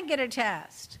can't get a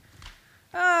test.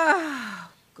 Oh,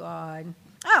 God.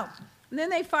 Oh, and then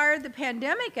they fired the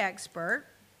pandemic expert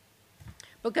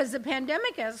because the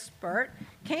pandemic expert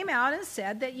came out and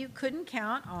said that you couldn't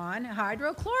count on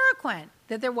hydrochloroquine,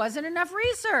 that there wasn't enough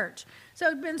research.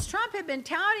 So Vince Trump had been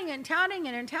touting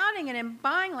and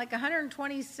buying like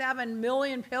 127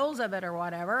 million pills of it or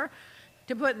whatever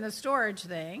to put in the storage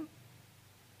thing.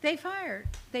 They fired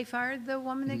the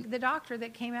woman, the doctor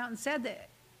that came out and said that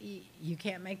you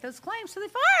can't make those claims, so they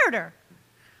fired her.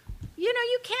 You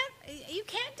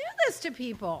can't do this to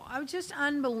people. I'm just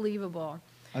unbelievable.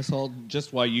 I saw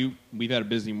just we've had a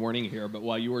busy morning here, but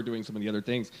while you were doing some of the other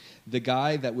things, the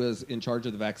guy that was in charge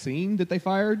of the vaccine that they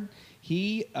fired,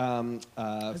 he filed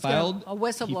a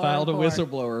whistleblower. He filed a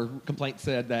whistleblower complaint,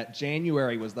 said that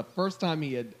January was the first time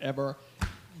he had ever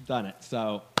done it.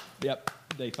 So, yep,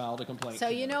 they filed a complaint. So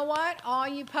you know what? All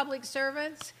you public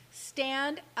servants,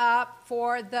 stand up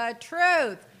for the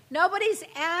truth. Nobody's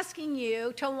asking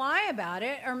you to lie about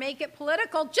it or make it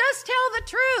political. Just tell the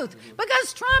truth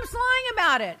because Trump's lying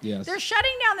about it. Yes. They're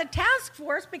shutting down the task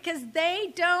force because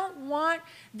they don't want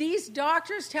these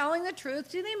doctors telling the truth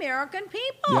to the American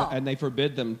people. Yeah, and they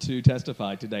forbid them to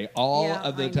testify today. All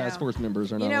of the task force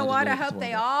members are not. You know what? I hope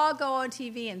they all go on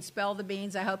TV and spill the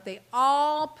beans. I hope they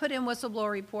all put in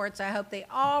whistleblower reports. I hope they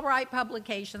all write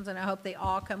publications, and I hope they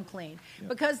all come clean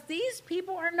because these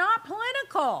people are not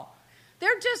political. They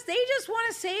just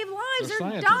want to save lives.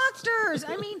 They're doctors.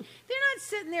 I mean, they're not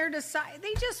sitting there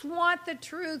they just want the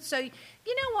truth. So, you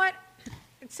know what?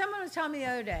 Someone was telling me the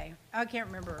other day, I can't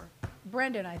remember,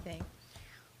 Brendan, I think.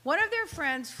 One of their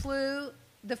friends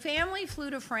the family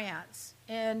flew to France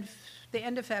in the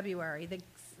end of February.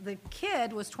 The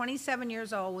kid was 27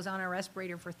 years old, was on a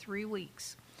respirator for 3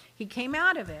 weeks. He came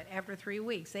out of it after 3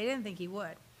 weeks. They didn't think he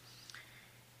would.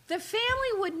 The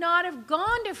family would not have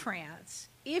gone to France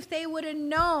if they would have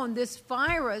known this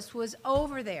virus was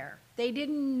over there. They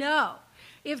didn't know.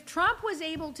 If Trump was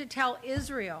able to tell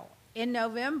Israel in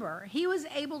November, he was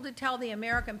able to tell the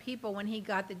American people when he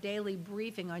got the daily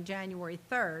briefing on January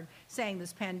 3rd saying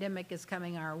this pandemic is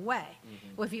coming our way.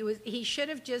 Mm-hmm. Well, he should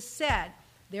have just said,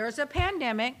 there's a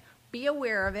pandemic, be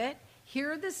aware of it.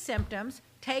 Here are the symptoms.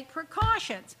 Take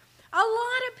precautions. A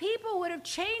lot of people would have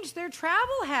changed their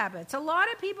travel habits. A lot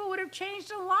of people would have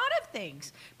changed a lot of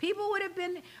things. People would have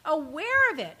been aware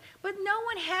of it, but no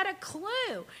one had a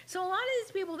clue. So a lot of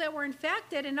these people that were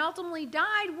infected and ultimately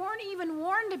died weren't even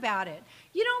warned about it.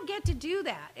 You don't get to do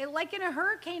that. Like in a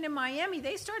hurricane in Miami,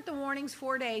 they start the warnings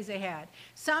 4 days ahead.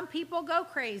 Some people go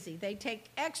crazy. They take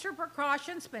extra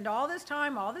precautions, spend all this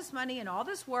time, all this money, and all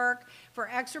this work for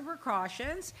extra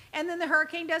precautions, and then the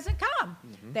hurricane doesn't come.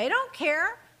 Mm-hmm. They don't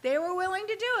care. They were willing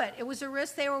to do it. It was a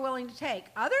risk they were willing to take.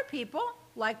 Other people,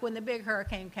 like when the big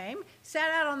hurricane came, sat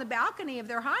out on the balcony of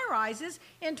their high-rises,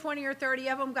 and 20 or 30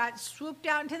 of them got swooped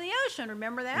out into the ocean.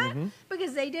 Remember that? Mm-hmm.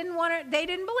 Because they didn't want it. They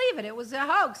didn't believe it. It was a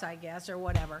hoax, I guess, or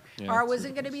whatever. Yeah, or it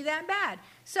wasn't going to be that bad.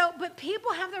 So, but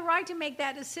people have the right to make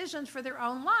that decisions for their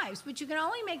own lives. But you can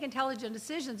only make intelligent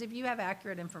decisions if you have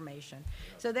accurate information.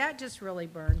 So that just really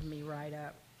burned me right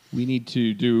up. We need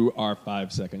to do our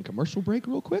 5-second commercial break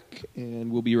real quick,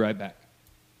 and we'll be right back.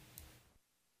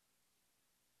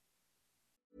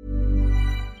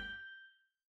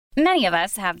 Many of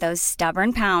us have those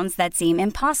stubborn pounds that seem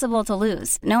impossible to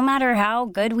lose, no matter how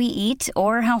good we eat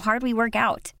or how hard we work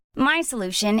out. My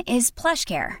solution is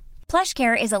PlushCare.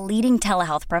 PlushCare is a leading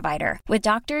telehealth provider with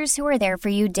doctors who are there for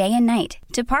you day and night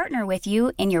to partner with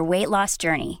you in your weight loss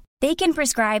journey. They can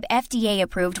prescribe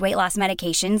FDA-approved weight loss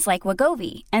medications like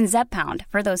Wegovy and Zepbound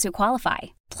for those who qualify.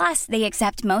 Plus, they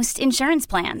accept most insurance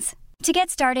plans. To get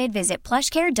started, visit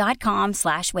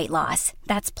plushcare.com/weightloss.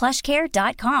 That's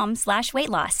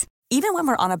plushcare.com/weightloss. Even when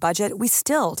we're on a budget, we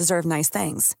still deserve nice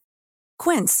things.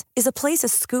 Quince is a place to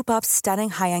scoop up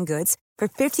stunning high-end goods for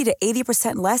 50 to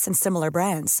 80% less than similar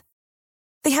brands.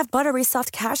 They have buttery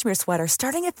soft cashmere sweaters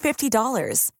starting at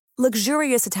 $50,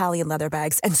 luxurious Italian leather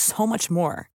bags, and so much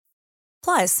more.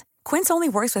 Plus, Quince only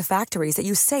works with factories that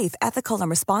use safe, ethical, and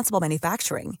responsible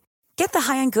manufacturing. Get the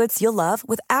high-end goods you'll love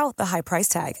without the high price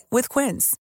tag with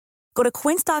Quince. Go to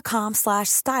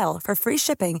quince.com/style for free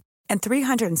shipping and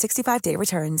 365-day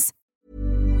returns.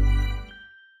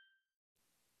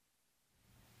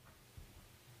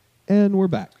 And we're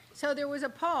back. So there was a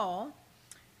poll.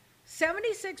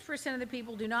 76% of the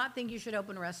people do not think you should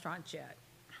open restaurants yet.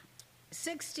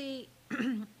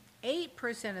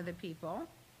 68% of the people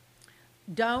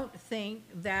don't think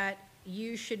that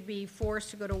you should be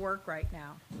forced to go to work right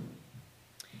now.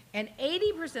 And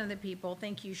 80% of the people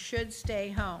think you should stay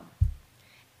home.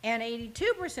 And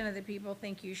 82% of the people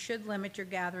think you should limit your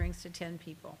gatherings to 10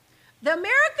 people. The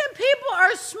American people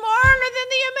are smarter than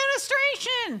the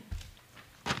administration.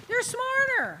 They're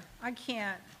smarter. I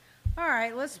can't. All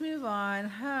right, let's move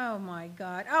on. Oh, my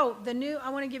God. Oh, I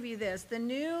want to give you this. The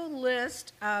new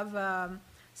list of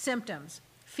symptoms.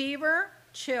 Fever,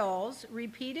 chills,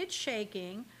 repeated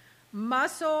shaking,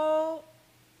 muscle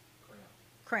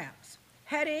cramps,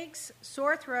 headaches,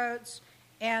 sore throats,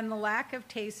 and the lack of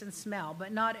taste and smell.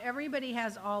 But not everybody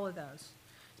has all of those.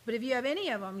 But if you have any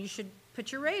of them, you should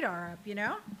put your radar up, you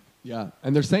know? Yeah,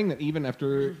 and they're saying that even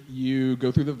after you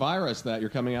go through the virus, that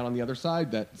you're coming out on the other side,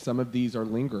 that some of these are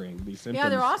lingering, these symptoms. Yeah,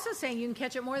 they're also saying you can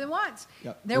catch it more than once.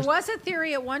 Yep. There was a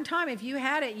theory at one time, if you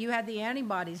had it, you had the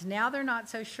antibodies. Now they're not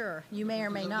so sure. You may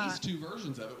or may not. There's at least two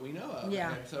versions of it we know of.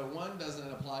 Yeah. And so one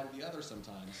doesn't apply to the other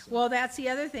sometimes. So. Well, that's the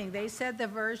other thing. They said the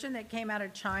version that came out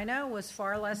of China was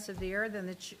far less severe than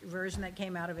the version that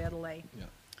came out of Italy. Yeah.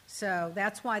 So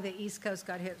that's why the East Coast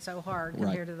got hit so hard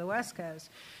compared to the West Coast.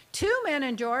 2 men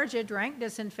in Georgia drank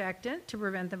disinfectant to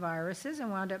prevent the viruses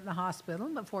and wound up in the hospital,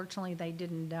 but fortunately they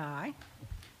didn't die.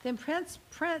 Then Pence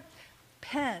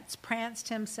pranced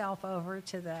himself over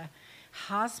to the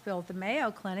hospital at the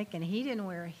Mayo Clinic, and he didn't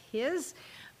wear his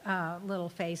little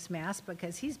face mask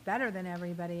because he's better than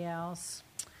everybody else.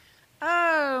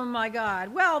 Oh, my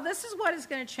God. Well, this is what is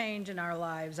going to change in our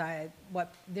lives.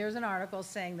 There's an article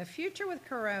saying the future with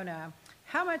Corona.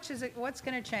 How much is it? What's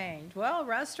going to change? Well,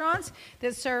 restaurants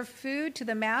that serve food to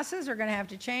the masses are going to have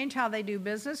to change how they do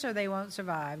business or they won't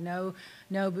survive. No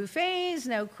buffets,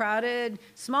 no crowded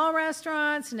small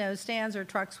restaurants, no stands or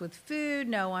trucks with food,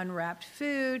 no unwrapped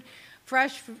food.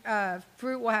 Fresh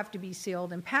fruit will have to be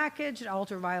sealed and packaged.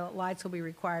 Ultraviolet lights will be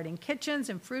required in kitchens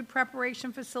and food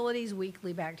preparation facilities.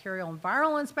 Weekly bacterial and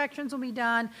viral inspections will be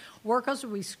done. Workers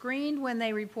will be screened when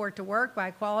they report to work by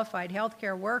a qualified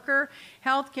healthcare worker.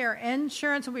 Healthcare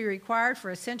insurance will be required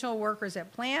for essential workers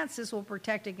at plants. This will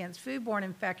protect against foodborne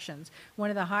infections, one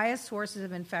of the highest sources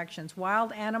of infections.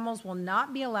 Wild animals will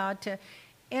not be allowed to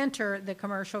enter the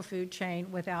commercial food chain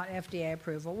without FDA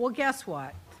approval. Well, guess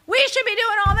what? We should be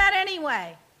doing all that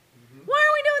anyway. Mm-hmm. Why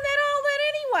are we doing all that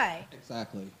anyway?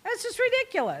 Exactly. That's just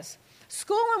ridiculous.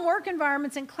 School and work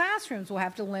environments and classrooms will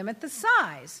have to limit the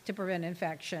size to prevent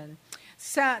infection.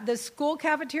 So the school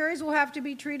cafeterias will have to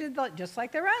be treated just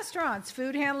like the restaurants.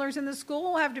 Food handlers in the school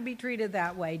will have to be treated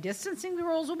that way. Distancing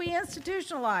rules will be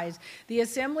institutionalized. The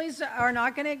assemblies are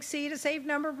not going to exceed a safe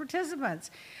number of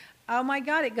participants. Oh my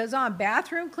God, it goes on.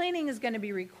 Bathroom cleaning is going to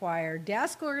be required.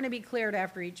 Desks are going to be cleared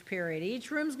after each period.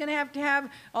 Each room is going to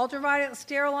have ultraviolet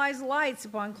sterilized lights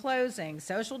upon closing.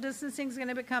 Social distancing is going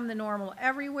to become the normal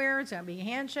everywhere. It's going to be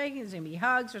handshaking. There's going to be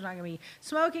hugs. There's not going to be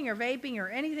smoking or vaping or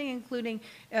anything, including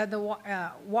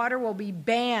water will be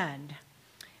banned.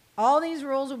 All these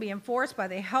rules will be enforced by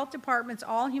the health departments,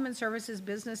 all human services,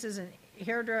 businesses, and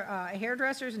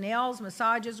hairdressers, nails,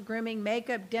 massages, grooming,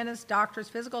 makeup, dentists, doctors,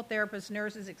 physical therapists,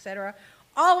 nurses, etc.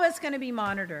 All of it's going to be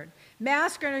monitored.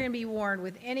 Masks are going to be worn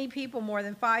with any people, more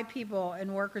than 5 people,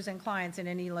 and workers and clients in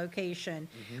any location.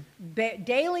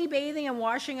 Daily bathing and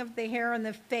washing of the hair and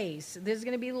the face. There's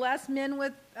going to be less men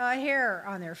with hair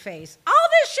on their face. All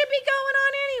this should be going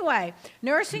on anyway.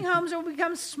 Nursing homes will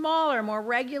become smaller, more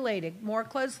regulated, more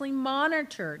closely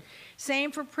monitored.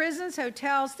 Same for prisons,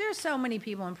 hotels. There's so many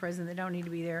people in prison that don't need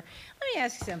to be there. Let me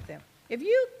ask you something. If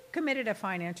you committed a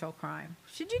financial crime,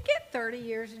 should you get 30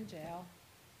 years in jail?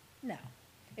 No.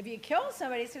 If you kill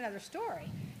somebody, it's another story.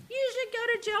 You should go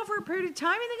to jail for a period of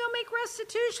time and then go make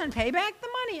restitution, pay back the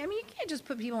money. I mean, you can't just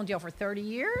put people in jail for 30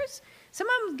 years. Some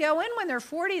of them go in when they're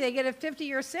 40, they get a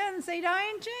 50-year sentence, they die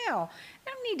in jail.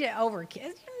 You don't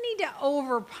need to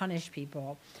over-punish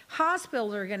people.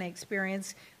 Hospitals are going to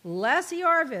experience less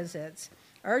ER visits.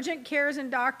 Urgent cares and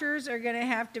doctors are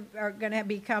going to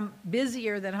become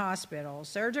busier than hospitals.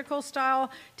 Surgical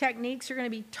style techniques are going to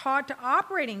be taught to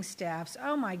operating staffs.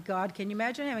 Oh my God, can you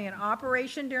imagine having an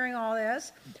operation during all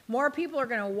this? More people are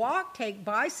going to walk, take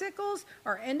bicycles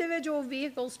or individual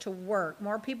vehicles to work.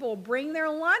 More people will bring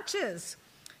their lunches.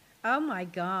 Oh my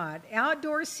God.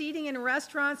 Outdoor seating in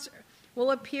restaurants will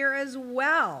appear as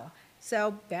well.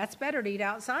 So that's better to eat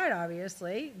outside,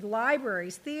 obviously.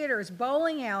 Libraries, theaters,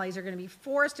 bowling alleys are going to be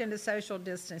forced into social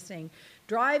distancing.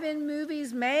 Drive-in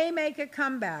movies may make a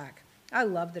comeback. I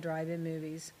love the drive-in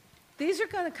movies. These are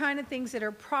the kind of things that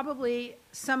are probably,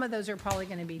 some of those are probably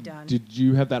going to be done. Did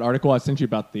you have that article I sent you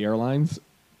about the airlines?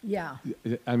 Yeah.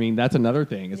 I mean, that's another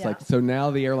thing. It's like, so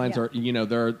now the airlines Yeah.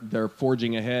 are, they're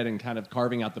forging ahead and kind of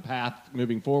carving out the path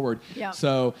moving forward. Yeah.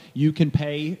 So you can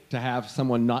pay to have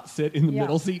someone not sit in the Yeah.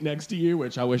 middle seat next to you,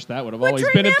 which I wish that would have But always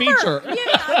been a remember, feature.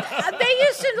 they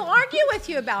used to argue with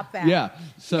you about that. Yeah.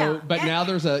 So, Yeah. but now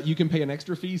you can pay an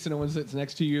extra fee, so no one sits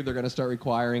next to you. They're going to start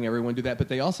requiring everyone to do that. But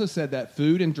they also said that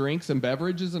food and drinks and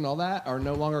beverages and all that are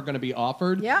no longer going to be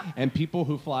offered. Yeah. And people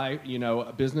who fly,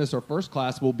 business or first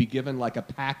class will be given like a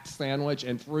packed sandwich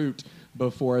and fruit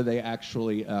before they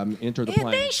actually enter the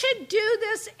plane. They should do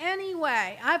this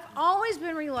anyway. I've always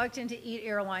been reluctant to eat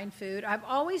airline food. I've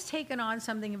always taken on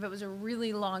something if it was a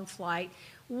really long flight.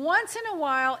 Once in a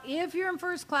while, if you're in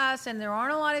first class and there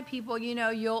aren't a lot of people,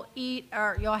 you'll eat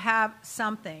or you'll have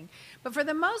something. But for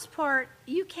the most part,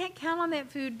 you can't count on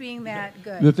that food being that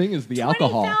good. The thing is the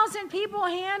alcohol. 20,000 people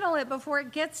handle it before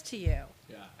it gets to you.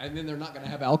 Yeah, and then they're not going to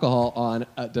have alcohol on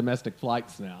domestic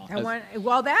flights now.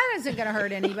 Well, that isn't going to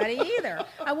hurt anybody either.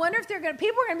 I wonder if people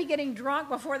are going to be getting drunk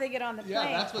before they get on the plane.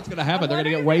 Yeah, that's what's going to happen. They're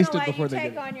going to get wasted before they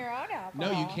take on your own alcohol.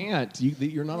 No, you can't.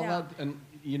 You're not allowed. And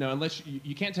unless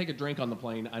you can't take a drink on the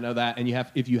plane. I know that. And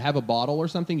if you have a bottle or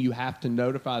something, you have to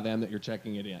notify them that you're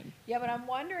checking it in. Yeah, but I'm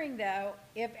wondering though,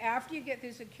 if after you get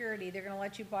through security, they're going to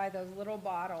let you buy those little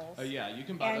bottles. Oh yeah, you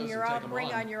can buy those and and take them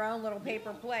bring on your own little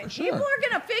paper plate. Sure. People are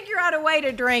going to figure out a way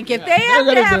to drink. If Yeah, they have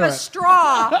they're to gonna have do a it.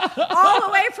 straw all the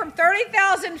way from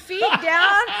 30,000 feet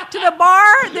down to the bar,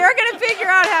 they're going to figure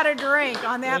out how to drink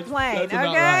on that plane. that's about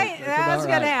Okay, right. that's about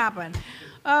going to right. happen.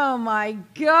 Oh my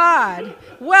God.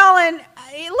 Well, and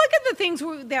look at the things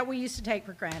that we used to take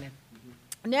for granted.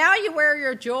 Now you wear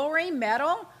your jewelry,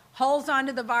 metal, holds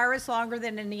onto the virus longer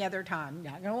than any other time.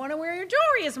 You're not going to want to wear your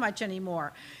jewelry as much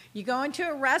anymore. You go into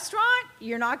a restaurant,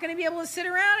 you're not going to be able to sit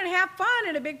around and have fun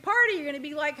at a big party. You're going to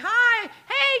be like, hi,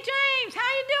 hey, James, how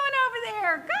you doing over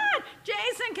there? Good.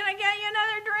 Jason, can I get you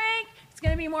another drink? It's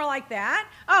going to be more like that.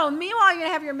 Oh, meanwhile, you're going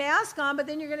to have your mask on, but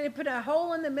then you're going to put a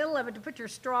hole in the middle of it to put your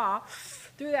straw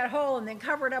through that hole and then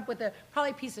cover it up with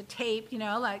probably a piece of tape,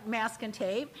 like masking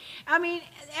tape. I mean,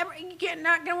 you're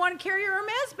not going to want to carry your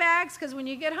Hermes bags because when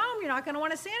you get home, you're not going to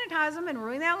want to sanitize them and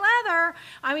ruin that leather.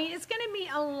 I mean, it's going to be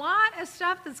a lot of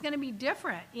stuff that's going to be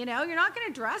different. You're not going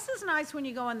to dress as nice when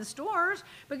you go in the stores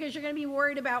because you're going to be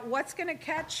worried about what's going to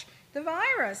catch the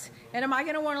virus. And am I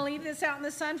going to want to leave this out in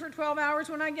the sun for 12 hours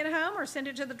when I get home, or send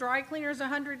it to the dry cleaners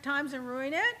 100 times and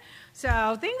ruin it? So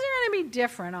things are going to be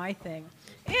different, I think.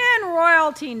 In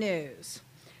royalty news.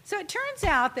 So it turns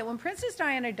out that when Princess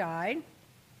Diana died,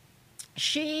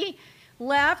 she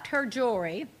left her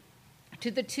jewelry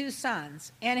to the two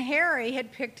sons. And Harry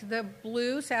had picked the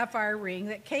blue sapphire ring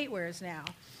that Kate wears now.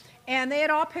 And they had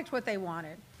all picked what they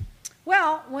wanted.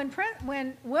 Well,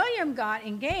 when William got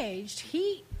engaged,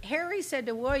 Harry said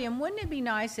to William, wouldn't it be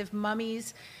nice if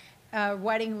Mummy's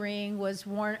wedding ring was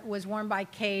worn by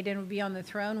Kate and would be on the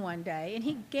throne one day? And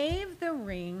he gave the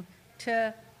ring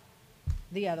to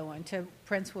the other one, to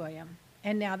Prince William.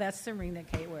 And now that's the ring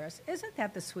that Kate wears. Isn't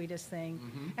that the sweetest thing?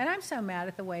 Mm-hmm. And I'm so mad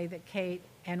at the way that Kate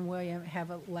and William have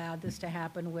allowed this to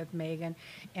happen with Meghan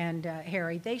and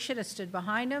Harry. They should have stood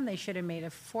behind them. They should have made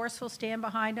a forceful stand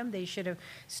behind them. They should have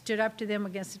stood up to them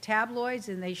against the tabloids,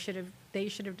 and they should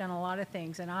have done a lot of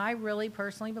things. And I really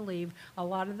personally believe a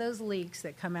lot of those leaks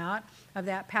that come out of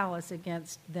that palace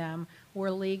against them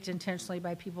were leaked intentionally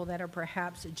by people that are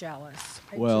perhaps jealous.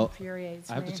 It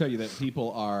infuriates me. I have to tell you that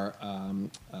people are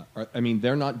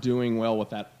they're not doing well with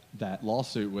that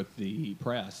lawsuit with the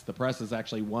press. The press has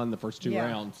actually won the first two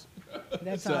rounds.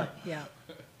 That's all. Yeah.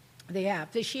 They have.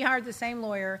 She hired the same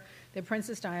lawyer that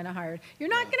Princess Diana hired. You're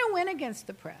not going to win against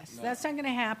the press. No. That's not going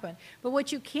to happen. But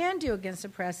what you can do against the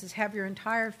press is have your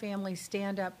entire family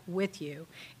stand up with you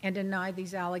and deny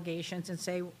these allegations and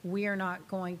say, we are not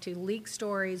going to leak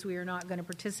stories. We are not going to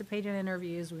participate in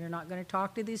interviews. We are not going to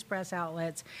talk to these press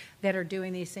outlets that are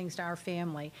doing these things to our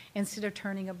family, instead of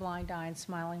turning a blind eye and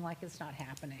smiling like it's not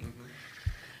happening.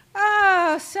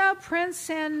 Mm-hmm. So Prince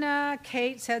and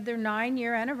Kate said their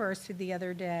 9-year anniversary the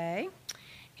other day.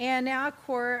 And now, of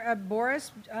course,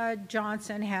 Boris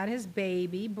Johnson had his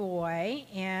baby boy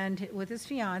and with his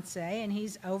fiancée, and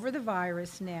he's over the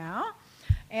virus now.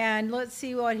 And let's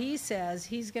see what he says.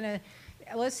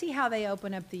 Let's see how they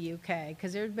open up the UK,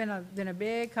 because there's been a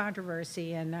big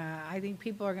controversy, and I think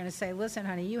people are going to say, listen,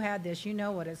 honey, you had this. You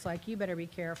know what it's like. You better be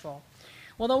careful.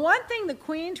 Well, the one thing the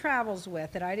Queen travels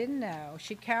with that I didn't know,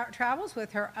 she travels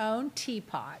with her own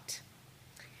teapot.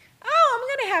 Oh,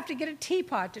 I'm going to have to get a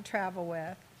teapot to travel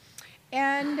with.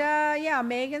 And,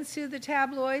 Meghan sued the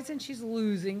tabloids, and she's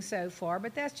losing so far,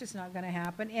 but that's just not going to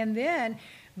happen. And then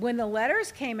when the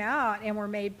letters came out and were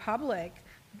made public,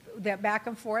 that back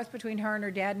and forth between her and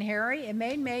her dad and Harry, it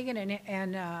made Meghan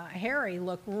and Harry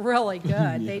look really good.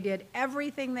 Yeah. They did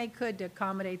everything they could to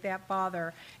accommodate that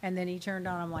father, and then he turned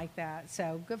on them like that.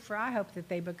 So I hope that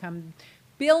they become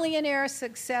billionaire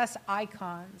success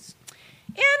icons.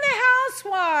 And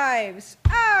the Housewives.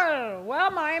 Oh,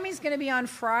 well, Miami's going to be on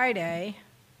Friday.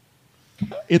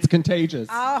 It's contagious.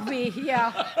 I'll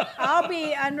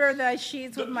be under the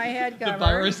sheets with my head covered. The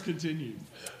virus continues.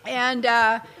 And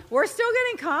we're still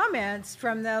getting comments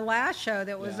from the last show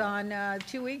that was on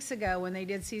 2 weeks ago when they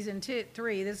did season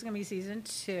 3. This is going to be season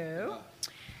 2. Yeah.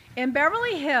 In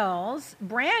Beverly Hills,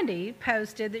 Brandy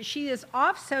posted that she is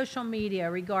off social media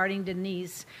regarding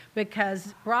Denise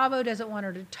because Bravo doesn't want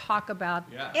her to talk about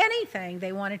anything.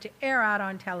 They want it to air out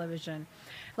on television.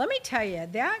 Let me tell you,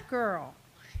 that girl,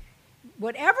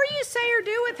 whatever you say or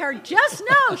do with her, just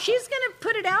know she's going to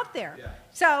put it out there. Yeah.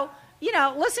 So,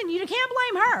 listen, you can't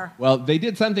blame her. Well, they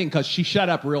did something because she shut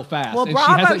up real fast. Well,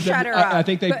 Bravo shut her up. I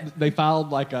think they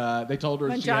filed they told her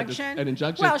injunction. She had an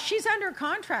injunction. Well, she's under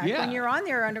contract. Yeah. When you're on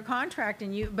there under contract,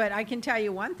 but I can tell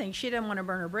you one thing, she didn't want to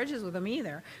burn her bridges with them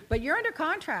either. But you're under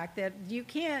contract that you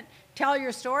can't tell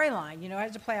your storyline. It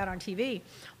has to play out on TV.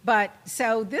 But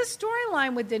so this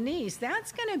storyline with Denise,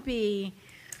 that's going to be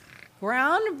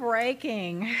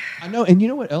groundbreaking. I know, and you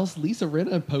know what else? Lisa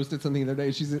Rinna posted something the other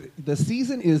day. She said the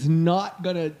season is not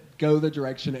going to go the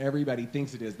direction everybody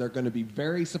thinks it is. They're going to be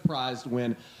very surprised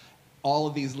when all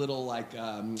of these little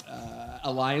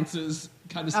alliances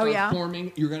kind of start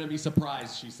forming. You're going to be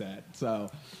surprised, she said. So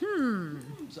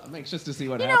I'm anxious to see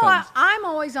what happens. You know what? I'm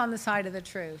always on the side of the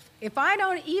truth.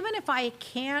 Even if I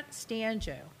can't stand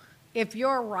you, if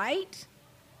you're right,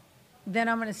 then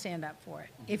I'm going to stand up for it.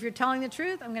 If you're telling the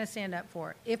truth, I'm going to stand up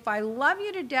for it. If I love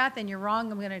you to death and you're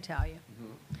wrong, I'm going to tell you.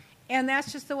 Mm-hmm. And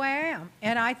that's just the way I am.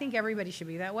 And I think everybody should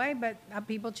be that way, but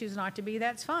people choose not to be.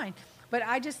 That's fine. But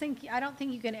I don't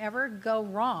think you can ever go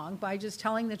wrong by just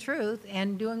telling the truth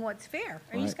and doing what's fair.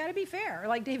 Right. You just got to be fair.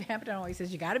 Like Dave Hampton always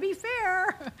says, you got to be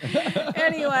fair.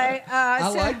 Anyway. I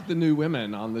like the new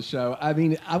women on the show. I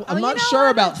mean, I'm not sure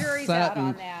about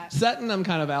Sutton. Sutton I'm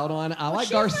kind of out on. I like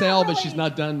Garcelle, but she's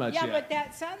not done much yet. Yeah,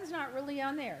 but Sutton's not really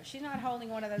on there. She's not holding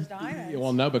one of those diamonds.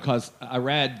 Well, no, because I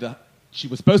read she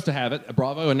was supposed to have it.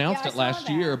 Bravo announced Yeah, I it saw last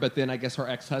that. year, but then I guess her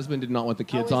ex-husband did not want the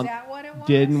kids is on. that what it was?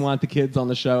 Didn't want the kids on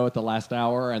the show at the last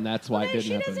hour, and that's why Well, it then didn't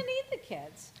she happen. doesn't need the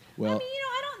kids. Well- I mean,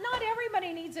 not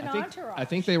everybody needs an entourage. I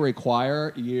think they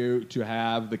require you to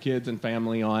have the kids and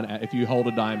family on if you hold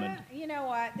a diamond. You know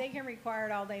what? They can require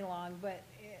it all day long, but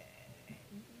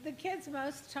the kids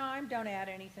most of the time don't add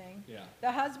anything. Yeah.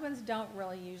 The husbands don't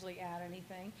really usually add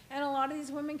anything. And a lot of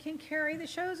these women can carry the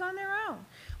shows on their own.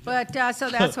 But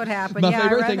so that's what happened. My I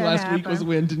favorite read thing that last week was happen.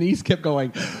 when Denise kept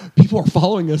going, people are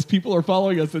following us,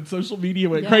 and social media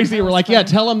went Yeah, crazy. that We're was like, yeah, funny.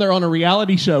 tell them they're on a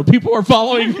reality show. People are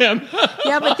following them.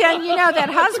 Yeah, but then, that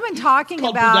husband talking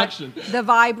called about production. the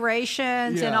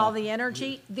vibrations and Yeah. all the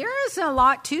energy, there is a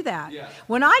lot to that. Yeah.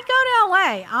 When I go to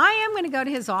LA, I am going to go to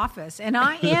his office, and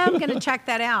I am going to check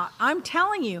that out. I'm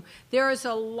telling you, there is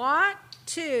a lot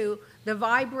to the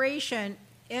vibration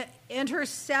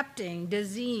intercepting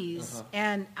disease,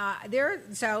 and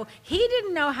so he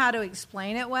didn't know how to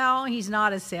explain it well. He's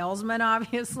not a salesman,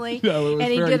 obviously. No, it was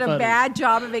and he very did a funny. bad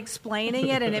job of explaining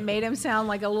it, and it made him sound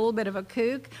like a little bit of a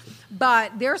kook.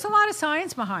 But there's a lot of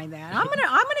science behind that. I'm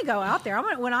gonna go out there.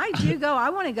 When I do go, I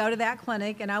want to go to that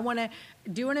clinic, and I want to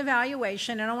do an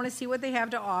evaluation, and I want to see what they have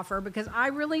to offer, because I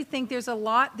really think there is a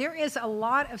lot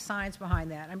of science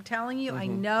behind that. I'm telling you, I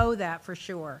know that for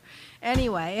sure.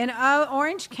 Anyway, in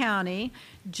Orange County,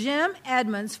 Jim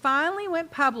Edmonds finally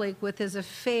went public with his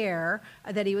affair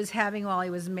that he was having while he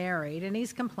was married, and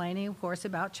he's complaining, of course,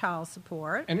 about child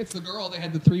support. And it's the girl they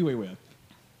had the three-way with.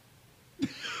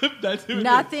 That's who it is.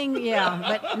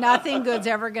 But nothing good's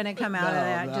ever going to come out of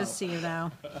that, no. just so you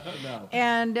know. No.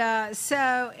 And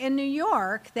so in New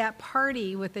York, that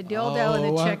party with the dildo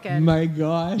and the chicken. Oh my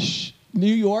gosh.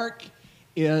 New York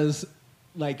is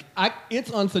like,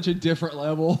 it's on such a different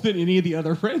level than any of the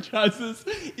other franchises.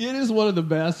 It is one of the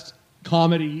best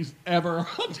comedies ever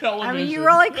on television. I mean, you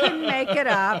really couldn't make it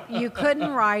up. You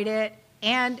couldn't write it.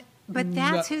 But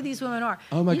that's who these women are.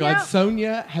 Oh my You God, know,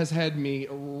 Sonia has had me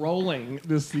rolling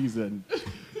this season.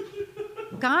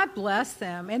 God bless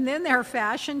them. And then their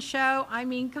fashion show, I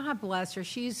mean, God bless her.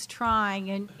 She's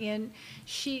trying. And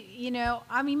she,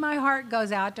 my heart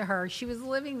goes out to her. She was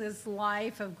living this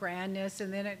life of grandness,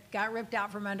 and then it got ripped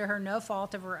out from under her, no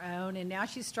fault of her own. And now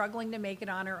she's struggling to make it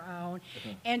on her own.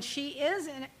 And she is,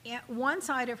 one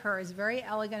side of her is very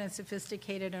elegant and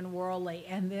sophisticated and worldly.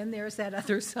 And then there's that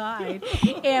other side.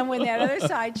 And when that other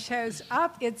side shows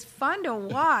up, it's fun to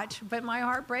watch. But my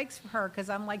heart breaks for her, because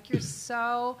I'm like, you're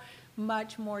so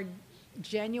much more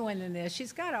genuine than this.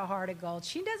 She's got a heart of gold.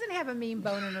 She doesn't have a mean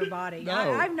bone in her body. No.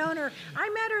 I've known her. I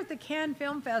met her at the Cannes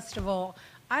Film Festival.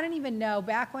 I don't even know.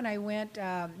 Back when I went,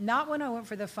 not when I went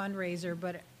for the fundraiser,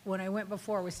 but when I went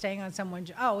before, I was staying on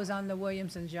it was on the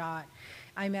Williamson's yacht.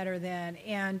 I met her then.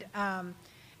 And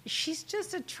she's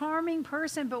just a charming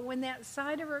person, but when that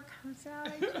side of her comes out,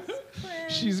 I just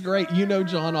cringe. She's great. You know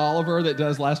John Oliver that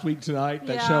does Last Week Tonight,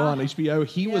 that show on HBO?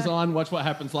 He was on Watch What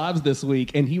Happens Live this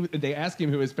week, and they asked him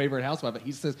who his favorite housewife is.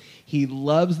 He says he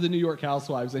loves the New York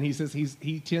housewives, and he says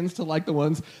he tends to like the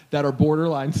ones that are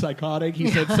borderline psychotic.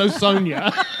 He said, so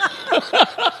Sonia.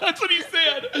 That's what he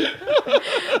said.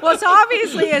 Well, it's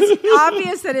obvious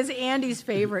that it's Andy's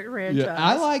favorite franchise. Yeah,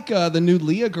 I like the new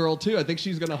Leah girl, too. I think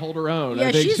she's going to hold her own. Yeah,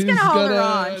 I think she's going to hold her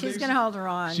on. I She's think going to hold her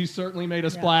on. She certainly made a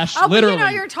splash, Oh, literally.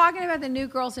 but you're talking about the new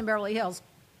girls in Beverly Hills.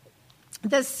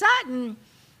 The Sutton,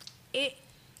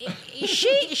 she's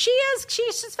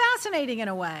just fascinating in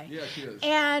a way. Yeah, she is.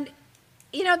 And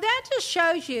that just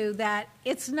shows you that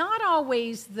it's not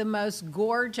always the most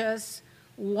gorgeous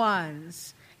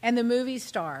ones and the movie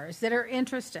stars that are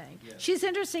interesting. Yeah. She's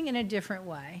interesting in a different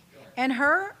way. And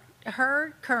her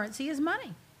currency is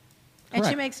money. And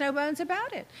she Correct. makes no bones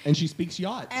about it. And she speaks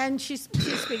yachts. And she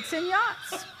speaks in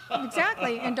yachts.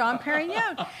 Exactly. And Dom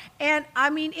Perignon. And I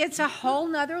mean, it's a whole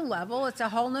nother level. It's a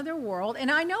whole nother world.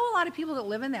 And I know a lot of people that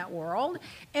live in that world,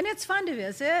 and it's fun to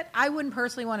visit. I wouldn't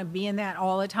personally want to be in that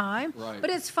all the time. Right. But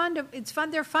it's fun.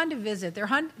 They're fun to visit. They're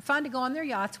fun to go on their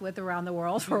yachts with around the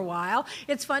world for a while.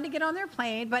 It's fun to get on their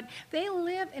plane, but they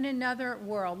live in another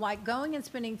world, like going and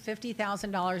spending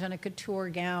 $50,000 on a couture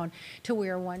gown to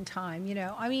wear one time.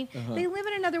 I mean, they live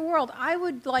in another world. I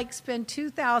would spend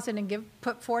 $2,000 and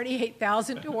put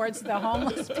 $48,000 towards the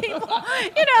homeless people,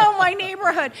 my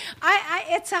neighborhood.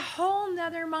 It's a whole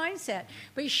nother mindset.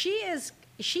 But she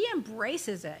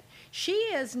embraces it. She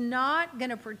is not going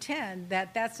to pretend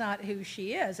that that's not who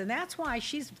she is, and that's why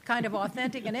she's kind of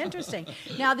authentic and interesting.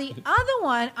 Now, the other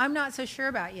one, I'm not so sure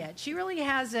about yet. She really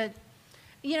hasn't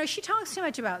she talks too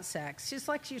much about sex. Just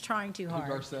like she's trying too hard.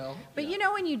 Garcelle. But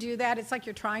when you do that, it's like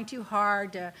you're trying too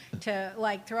hard to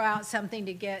like throw out something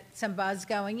to get some buzz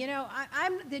going.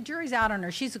 The jury's out on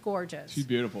her. She's gorgeous. She's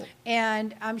beautiful.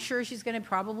 And I'm sure she's going to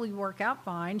probably work out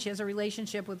fine. She has a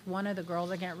relationship with one of the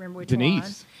girls. I can't remember which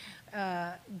Denise.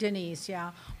 one. Denise,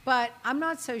 yeah. But I'm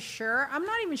not so sure. I'm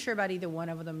not even sure about either one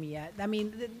of them yet. I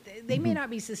mean, they may not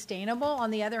be sustainable. On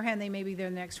the other hand, they may be there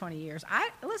in the next 20 years.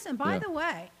 Listen, by the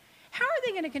way, how are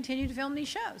they going to continue to film these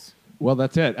shows? Well,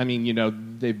 that's it. I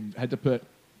mean, they've had to put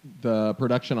the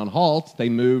production on halt. They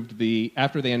moved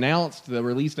after they announced the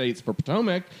release dates for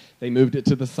Potomac, they moved it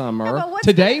to the summer. Yeah,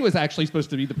 Today was actually supposed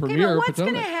to be the premiere of what's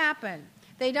Potomac. going to happen?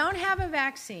 They don't have a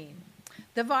vaccine.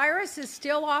 The virus is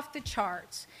still off the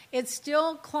charts. It's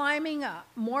still climbing up.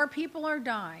 More people are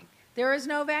dying. There is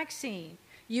no vaccine.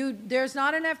 There's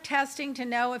not enough testing to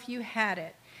know if you had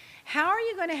it. How are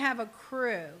you going to have a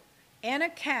crew and a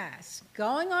cast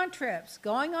going on trips,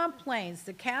 going on planes,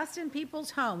 the cast in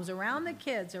people's homes, around the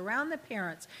kids, around the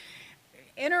parents,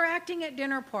 interacting at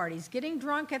dinner parties, getting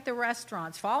drunk at the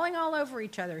restaurants, falling all over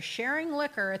each other, sharing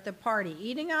liquor at the party,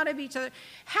 eating out of each other?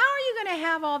 How are you going to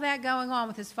have all that going on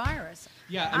with this virus?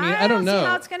 Yeah, I mean, I don't know. See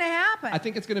how it's going to happen. I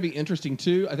think it's going to be interesting,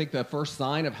 too. I think the first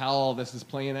sign of how all this is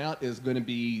playing out is going to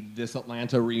be this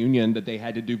Atlanta reunion that they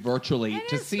had to do virtually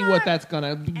to see what that's going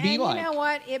to be like. You know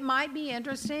what? It might be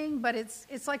interesting, but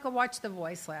it's like a Watch The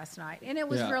Voice last night, and it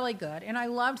was really good. And I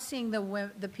loved seeing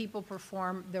the people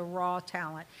perform the raw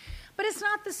talent. But it's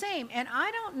not the same. And I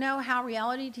don't know how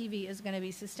reality TV is going to be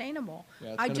sustainable.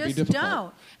 Yeah, I just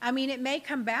don't. I mean, it may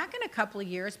come back in a couple of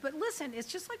years, but listen,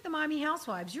 it's just like the Miami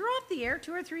Housewives. You're off the air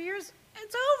 2 or 3 years,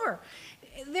 it's over.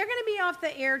 They're going to be off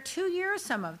the air 2 years,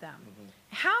 some of them. Mm-hmm.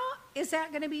 How is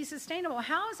that going to be sustainable?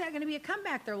 How is that going to be a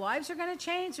comeback? Their lives are going to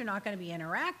change. They're not going to be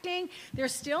interacting. They're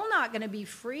still not going to be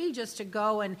free just to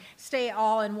go and stay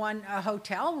all in one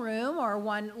hotel room or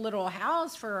one little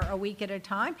house for a week at a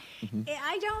time. Mm-hmm.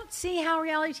 I don't see how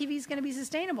reality TV is going to be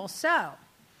sustainable. So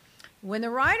when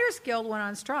the Writers Guild went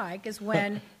on strike is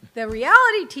when the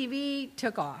reality TV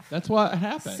took off. That's what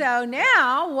happened. So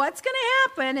now what's going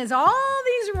to happen is all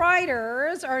these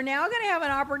writers are now going to have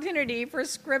an opportunity for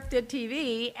scripted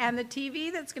TV, and the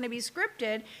TV that's going to be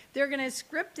scripted, they're going to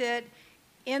script it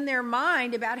in their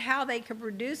mind about how they could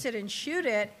produce it and shoot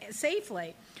it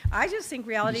safely. I just think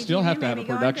reality TV You still have to may have be a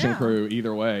production going down. crew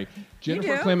either way.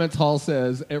 Jennifer do? Clements Hall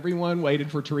says, everyone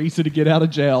waited for Teresa to get out of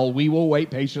jail. We will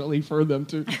wait patiently for them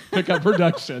to pick up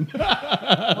production.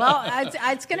 Well,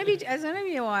 it's going to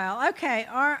be a while. Okay.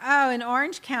 In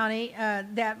Orange County,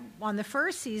 that on the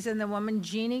first season, the woman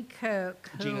Gina Coe,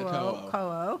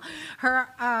 her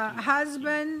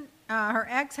husband, her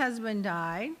ex-husband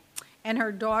died, and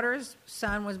her daughter's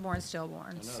son was born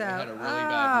stillborn. They had a really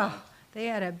bad month. They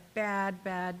had a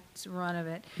bad run of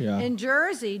it. Yeah. In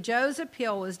Jersey, Joe's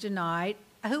appeal was denied.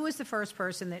 Who was the first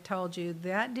person that told you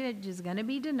that is going to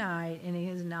be denied, and it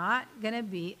is not going to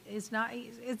be? It's not.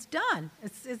 It's done.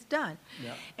 It's done.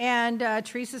 Yep. And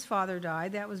Teresa's father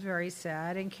died. That was very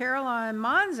sad. And Caroline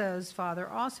Monzo's father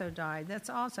also died. That's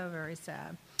also very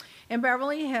sad. In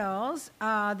Beverly Hills,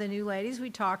 the new ladies, we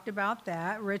talked about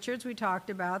that. Richards, we talked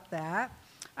about that.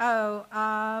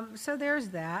 So there's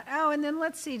that. Oh, and then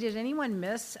let's see. Did anyone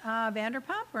miss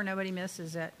Vanderpump, or nobody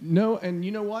misses it? No, and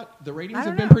you know what? The ratings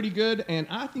have been pretty good, and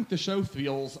I think the show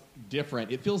feels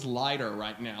different. It feels lighter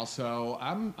right now, so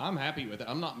I'm happy with it.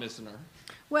 I'm not missing her.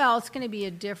 Well, it's going to be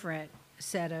a different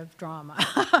set of drama.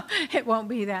 It won't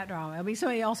be that drama. It'll be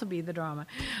somebody else will be the drama.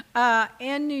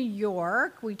 In New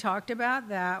York, we talked about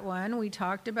that one. We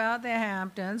talked about the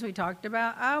Hamptons. We talked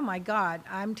about, oh my God,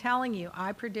 I'm telling you,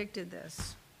 I predicted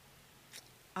this.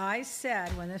 I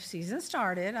said when the season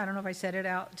started, I don't know if I said it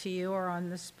out to you or on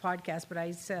this podcast, but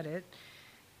I said it,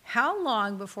 how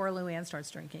long before Luann starts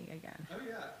drinking again? Oh,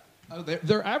 yeah. Oh,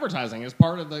 they're advertising as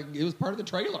part of it was part of the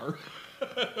trailer.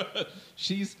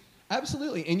 She's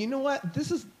absolutely. And you know what?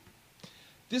 This is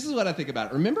what I think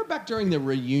about it. Remember back during the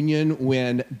reunion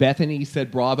when Bethany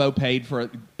said Bravo paid for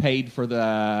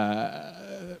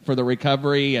the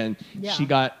recovery, and she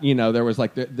got, there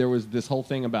was this whole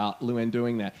thing about Luann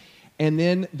doing that. And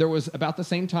then there was, about the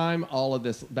same time, all of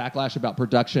this backlash about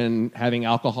production having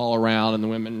alcohol around and the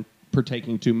women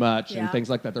partaking too much and things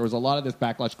like that. There was a lot of this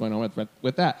backlash going on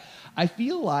with that. I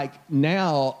feel like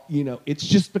now, it's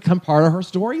just become part of her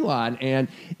storyline, and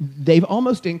they've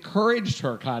almost encouraged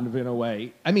her kind of in a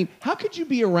way. I mean, how could you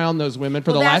be around those women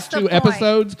for the last two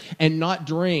episodes and not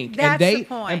drink? That's the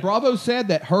point. And Bravo said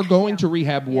that her going to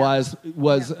rehab was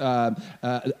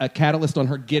a catalyst on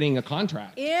her getting a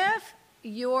contract. If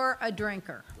you're a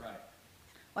drinker, right,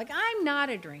 Like, I'm not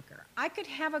a drinker. I could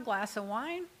have a glass of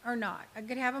wine or not. I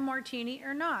could have a martini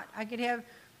or not.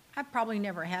 I've probably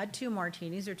never had 2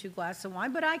 martinis or 2 glasses of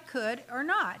wine, but I could or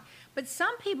not. But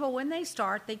some people, when they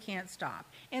start, they can't stop.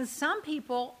 And some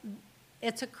people,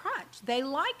 it's a crutch. They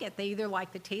like it. They either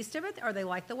like the taste of it, or they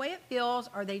like the way it feels,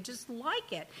 or they just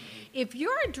like it. If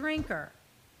you're a drinker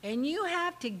and you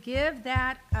have to give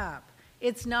that up,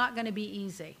 it's not going to be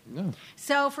easy. No.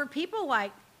 So for people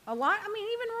like even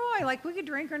Roy, like, we could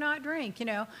drink or not drink,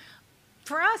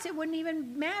 For us, it wouldn't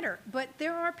even matter. But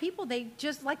there are people, they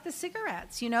just like the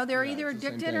cigarettes, they're either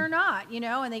addicted or not,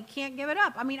 and they can't give it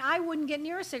up. I mean, I wouldn't get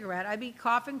near a cigarette. I'd be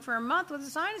coughing for a month with a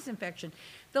sinus infection.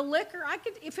 The liquor,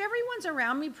 if everyone's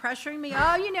around me pressuring me,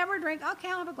 oh, you never drink, okay,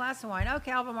 I'll have a glass of wine,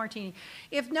 okay, I'll have a martini.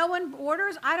 If no one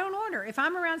orders, I don't order. If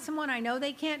I'm around someone I know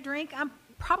they can't drink, I'm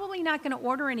probably not going to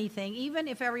order anything, even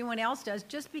if everyone else does,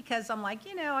 just because I'm like,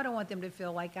 I don't want them to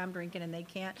feel like I'm drinking and they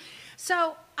can't.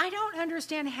 So I don't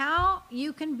understand how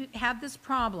you can have this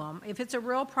problem, if it's a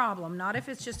real problem, not if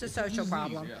it's just a social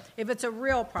problem, if it's a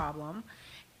real problem,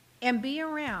 and be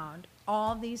around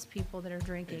all these people that are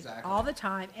drinking all the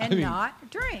time and not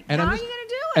drink. How are you going to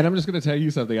do it? And I'm just going to tell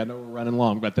you something. I know we're running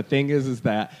long, but the thing is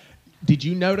that, did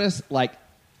you notice,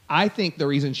 I think the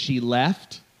reason she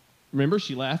left, remember,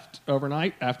 she left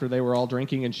overnight after they were all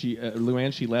drinking, and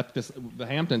Luann, she left the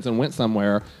Hamptons and went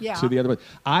somewhere to the other place.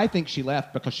 I think she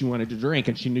left because she wanted to drink,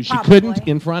 and she knew she couldn't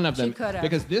in front of them.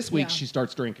 Because this week she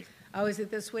starts drinking. Oh, is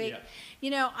it this week?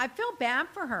 Yeah. I feel bad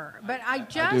for her, but I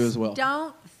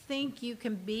don't think you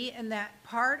can be in that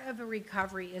part of a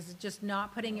recovery is just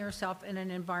not putting yourself in an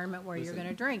environment where you're going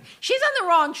to drink. She's on the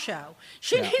wrong show.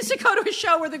 She needs to go to a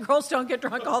show where the girls don't get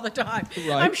drunk all the time.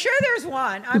 Right. I'm sure there's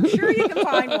one. I'm sure you can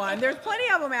find one. There's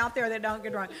plenty of them out there that don't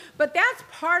get drunk. But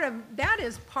that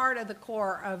is part of the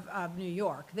core of New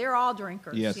York. They're all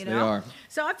drinkers. Yes, they are.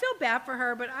 So I feel bad for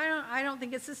her, but I don't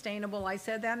think it's sustainable. I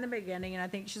said that in the beginning, and I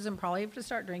think she's going to probably have to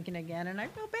start drinking again, and I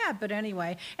feel bad. But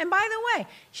anyway, and by the way,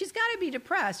 she's got to be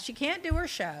depressed. She can't do her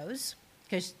shows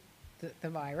because the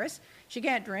virus. She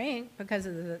can't drink because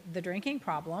of the drinking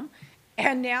problem.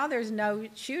 And now there's no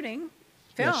shooting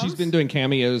films. Yeah, she's been doing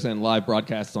cameos and live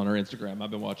broadcasts on her Instagram. I've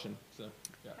been watching. So,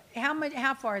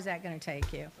 How far is that going to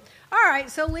take you? All right,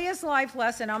 so Leah's life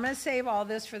lesson. I'm going to save all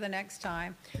this for the next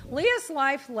time. Leah's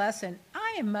life lesson.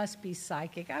 I must be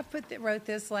psychic. I wrote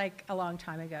this like a long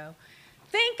time ago.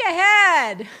 Think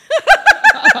ahead.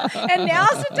 And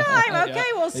now's the time. Okay,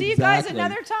 we'll see you guys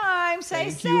another time.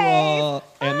 Thank you all.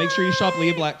 And make sure you shop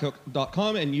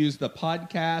leahblackcook.com and use the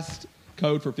podcast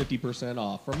code for 50%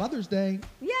 off for Mother's Day.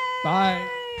 Yay! Bye.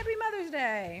 Happy Mother's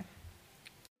Day.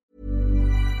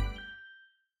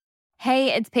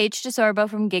 Hey, it's Paige DeSorbo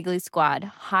from Giggly Squad.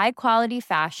 High quality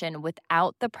fashion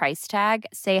without the price tag.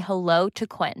 Say hello to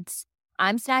Quince.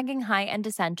 I'm snagging high-end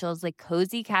essentials like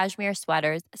cozy cashmere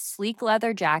sweaters, sleek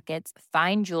leather jackets,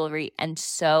 fine jewelry, and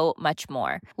so much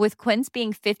more. With Quince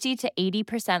being 50 to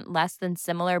 80% less than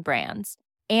similar brands.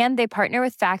 And they partner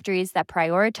with factories that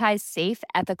prioritize safe,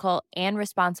 ethical, and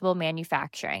responsible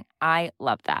manufacturing. I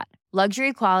love that.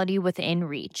 Luxury quality within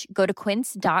reach. Go to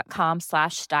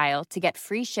quince.com/style to get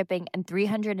free shipping and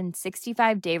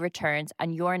 365-day returns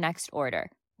on your next order.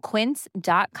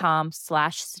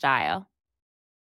 Quince.com/style.